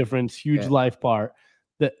 Huge difference, huge life part.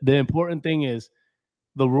 The important thing is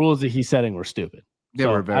the rules that he's setting were stupid.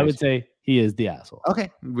 I would say he is the asshole. Okay,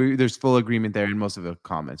 there's full agreement there in most of the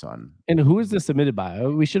comments on. And who is this submitted by?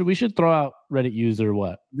 We should throw out Reddit user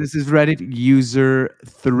what? This is Reddit user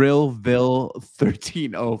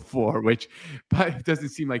Thrillville1304, which but doesn't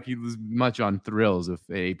seem like he was much on thrills of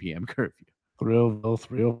 8 p.m. curfew. Thrillville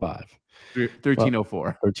 305.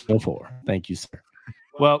 1304. 1304. Thank you, sir.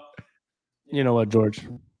 Well, you know what, George?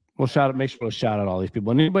 Make sure we'll shout out all these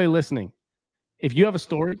people. And anybody listening, if you have a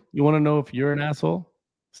story, you want to know if you're an asshole,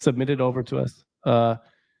 submit it over to us.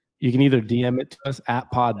 You can either DM it to us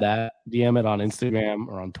at PodThat, DM it on Instagram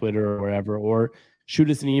or on Twitter or wherever, or shoot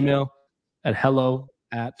us an email at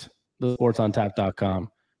hello@thesportsontap.com.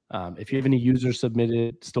 If you have any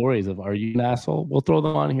user-submitted stories of are you an asshole, we'll throw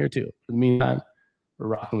them on here too. In the meantime, we're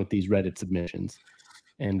rocking with these Reddit submissions.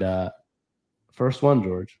 And first one,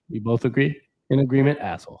 George, we both agree? In agreement,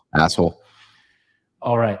 asshole. Asshole.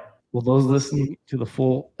 All right. Well, those listening to the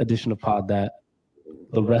full edition of PodThat,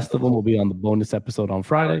 the rest of them will be on the bonus episode on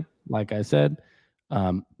Friday, like I said.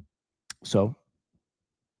 So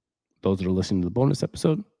those that are listening to the bonus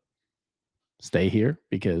episode, stay here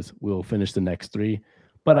because we'll finish the next three.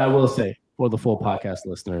 But I will say, for the full podcast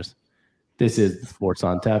listeners, this is Sports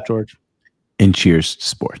on Tap, George. And cheers to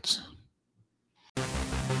sports.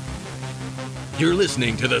 You're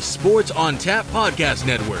listening to the Sports on Tap Podcast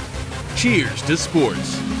Network. Cheers to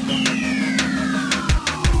sports.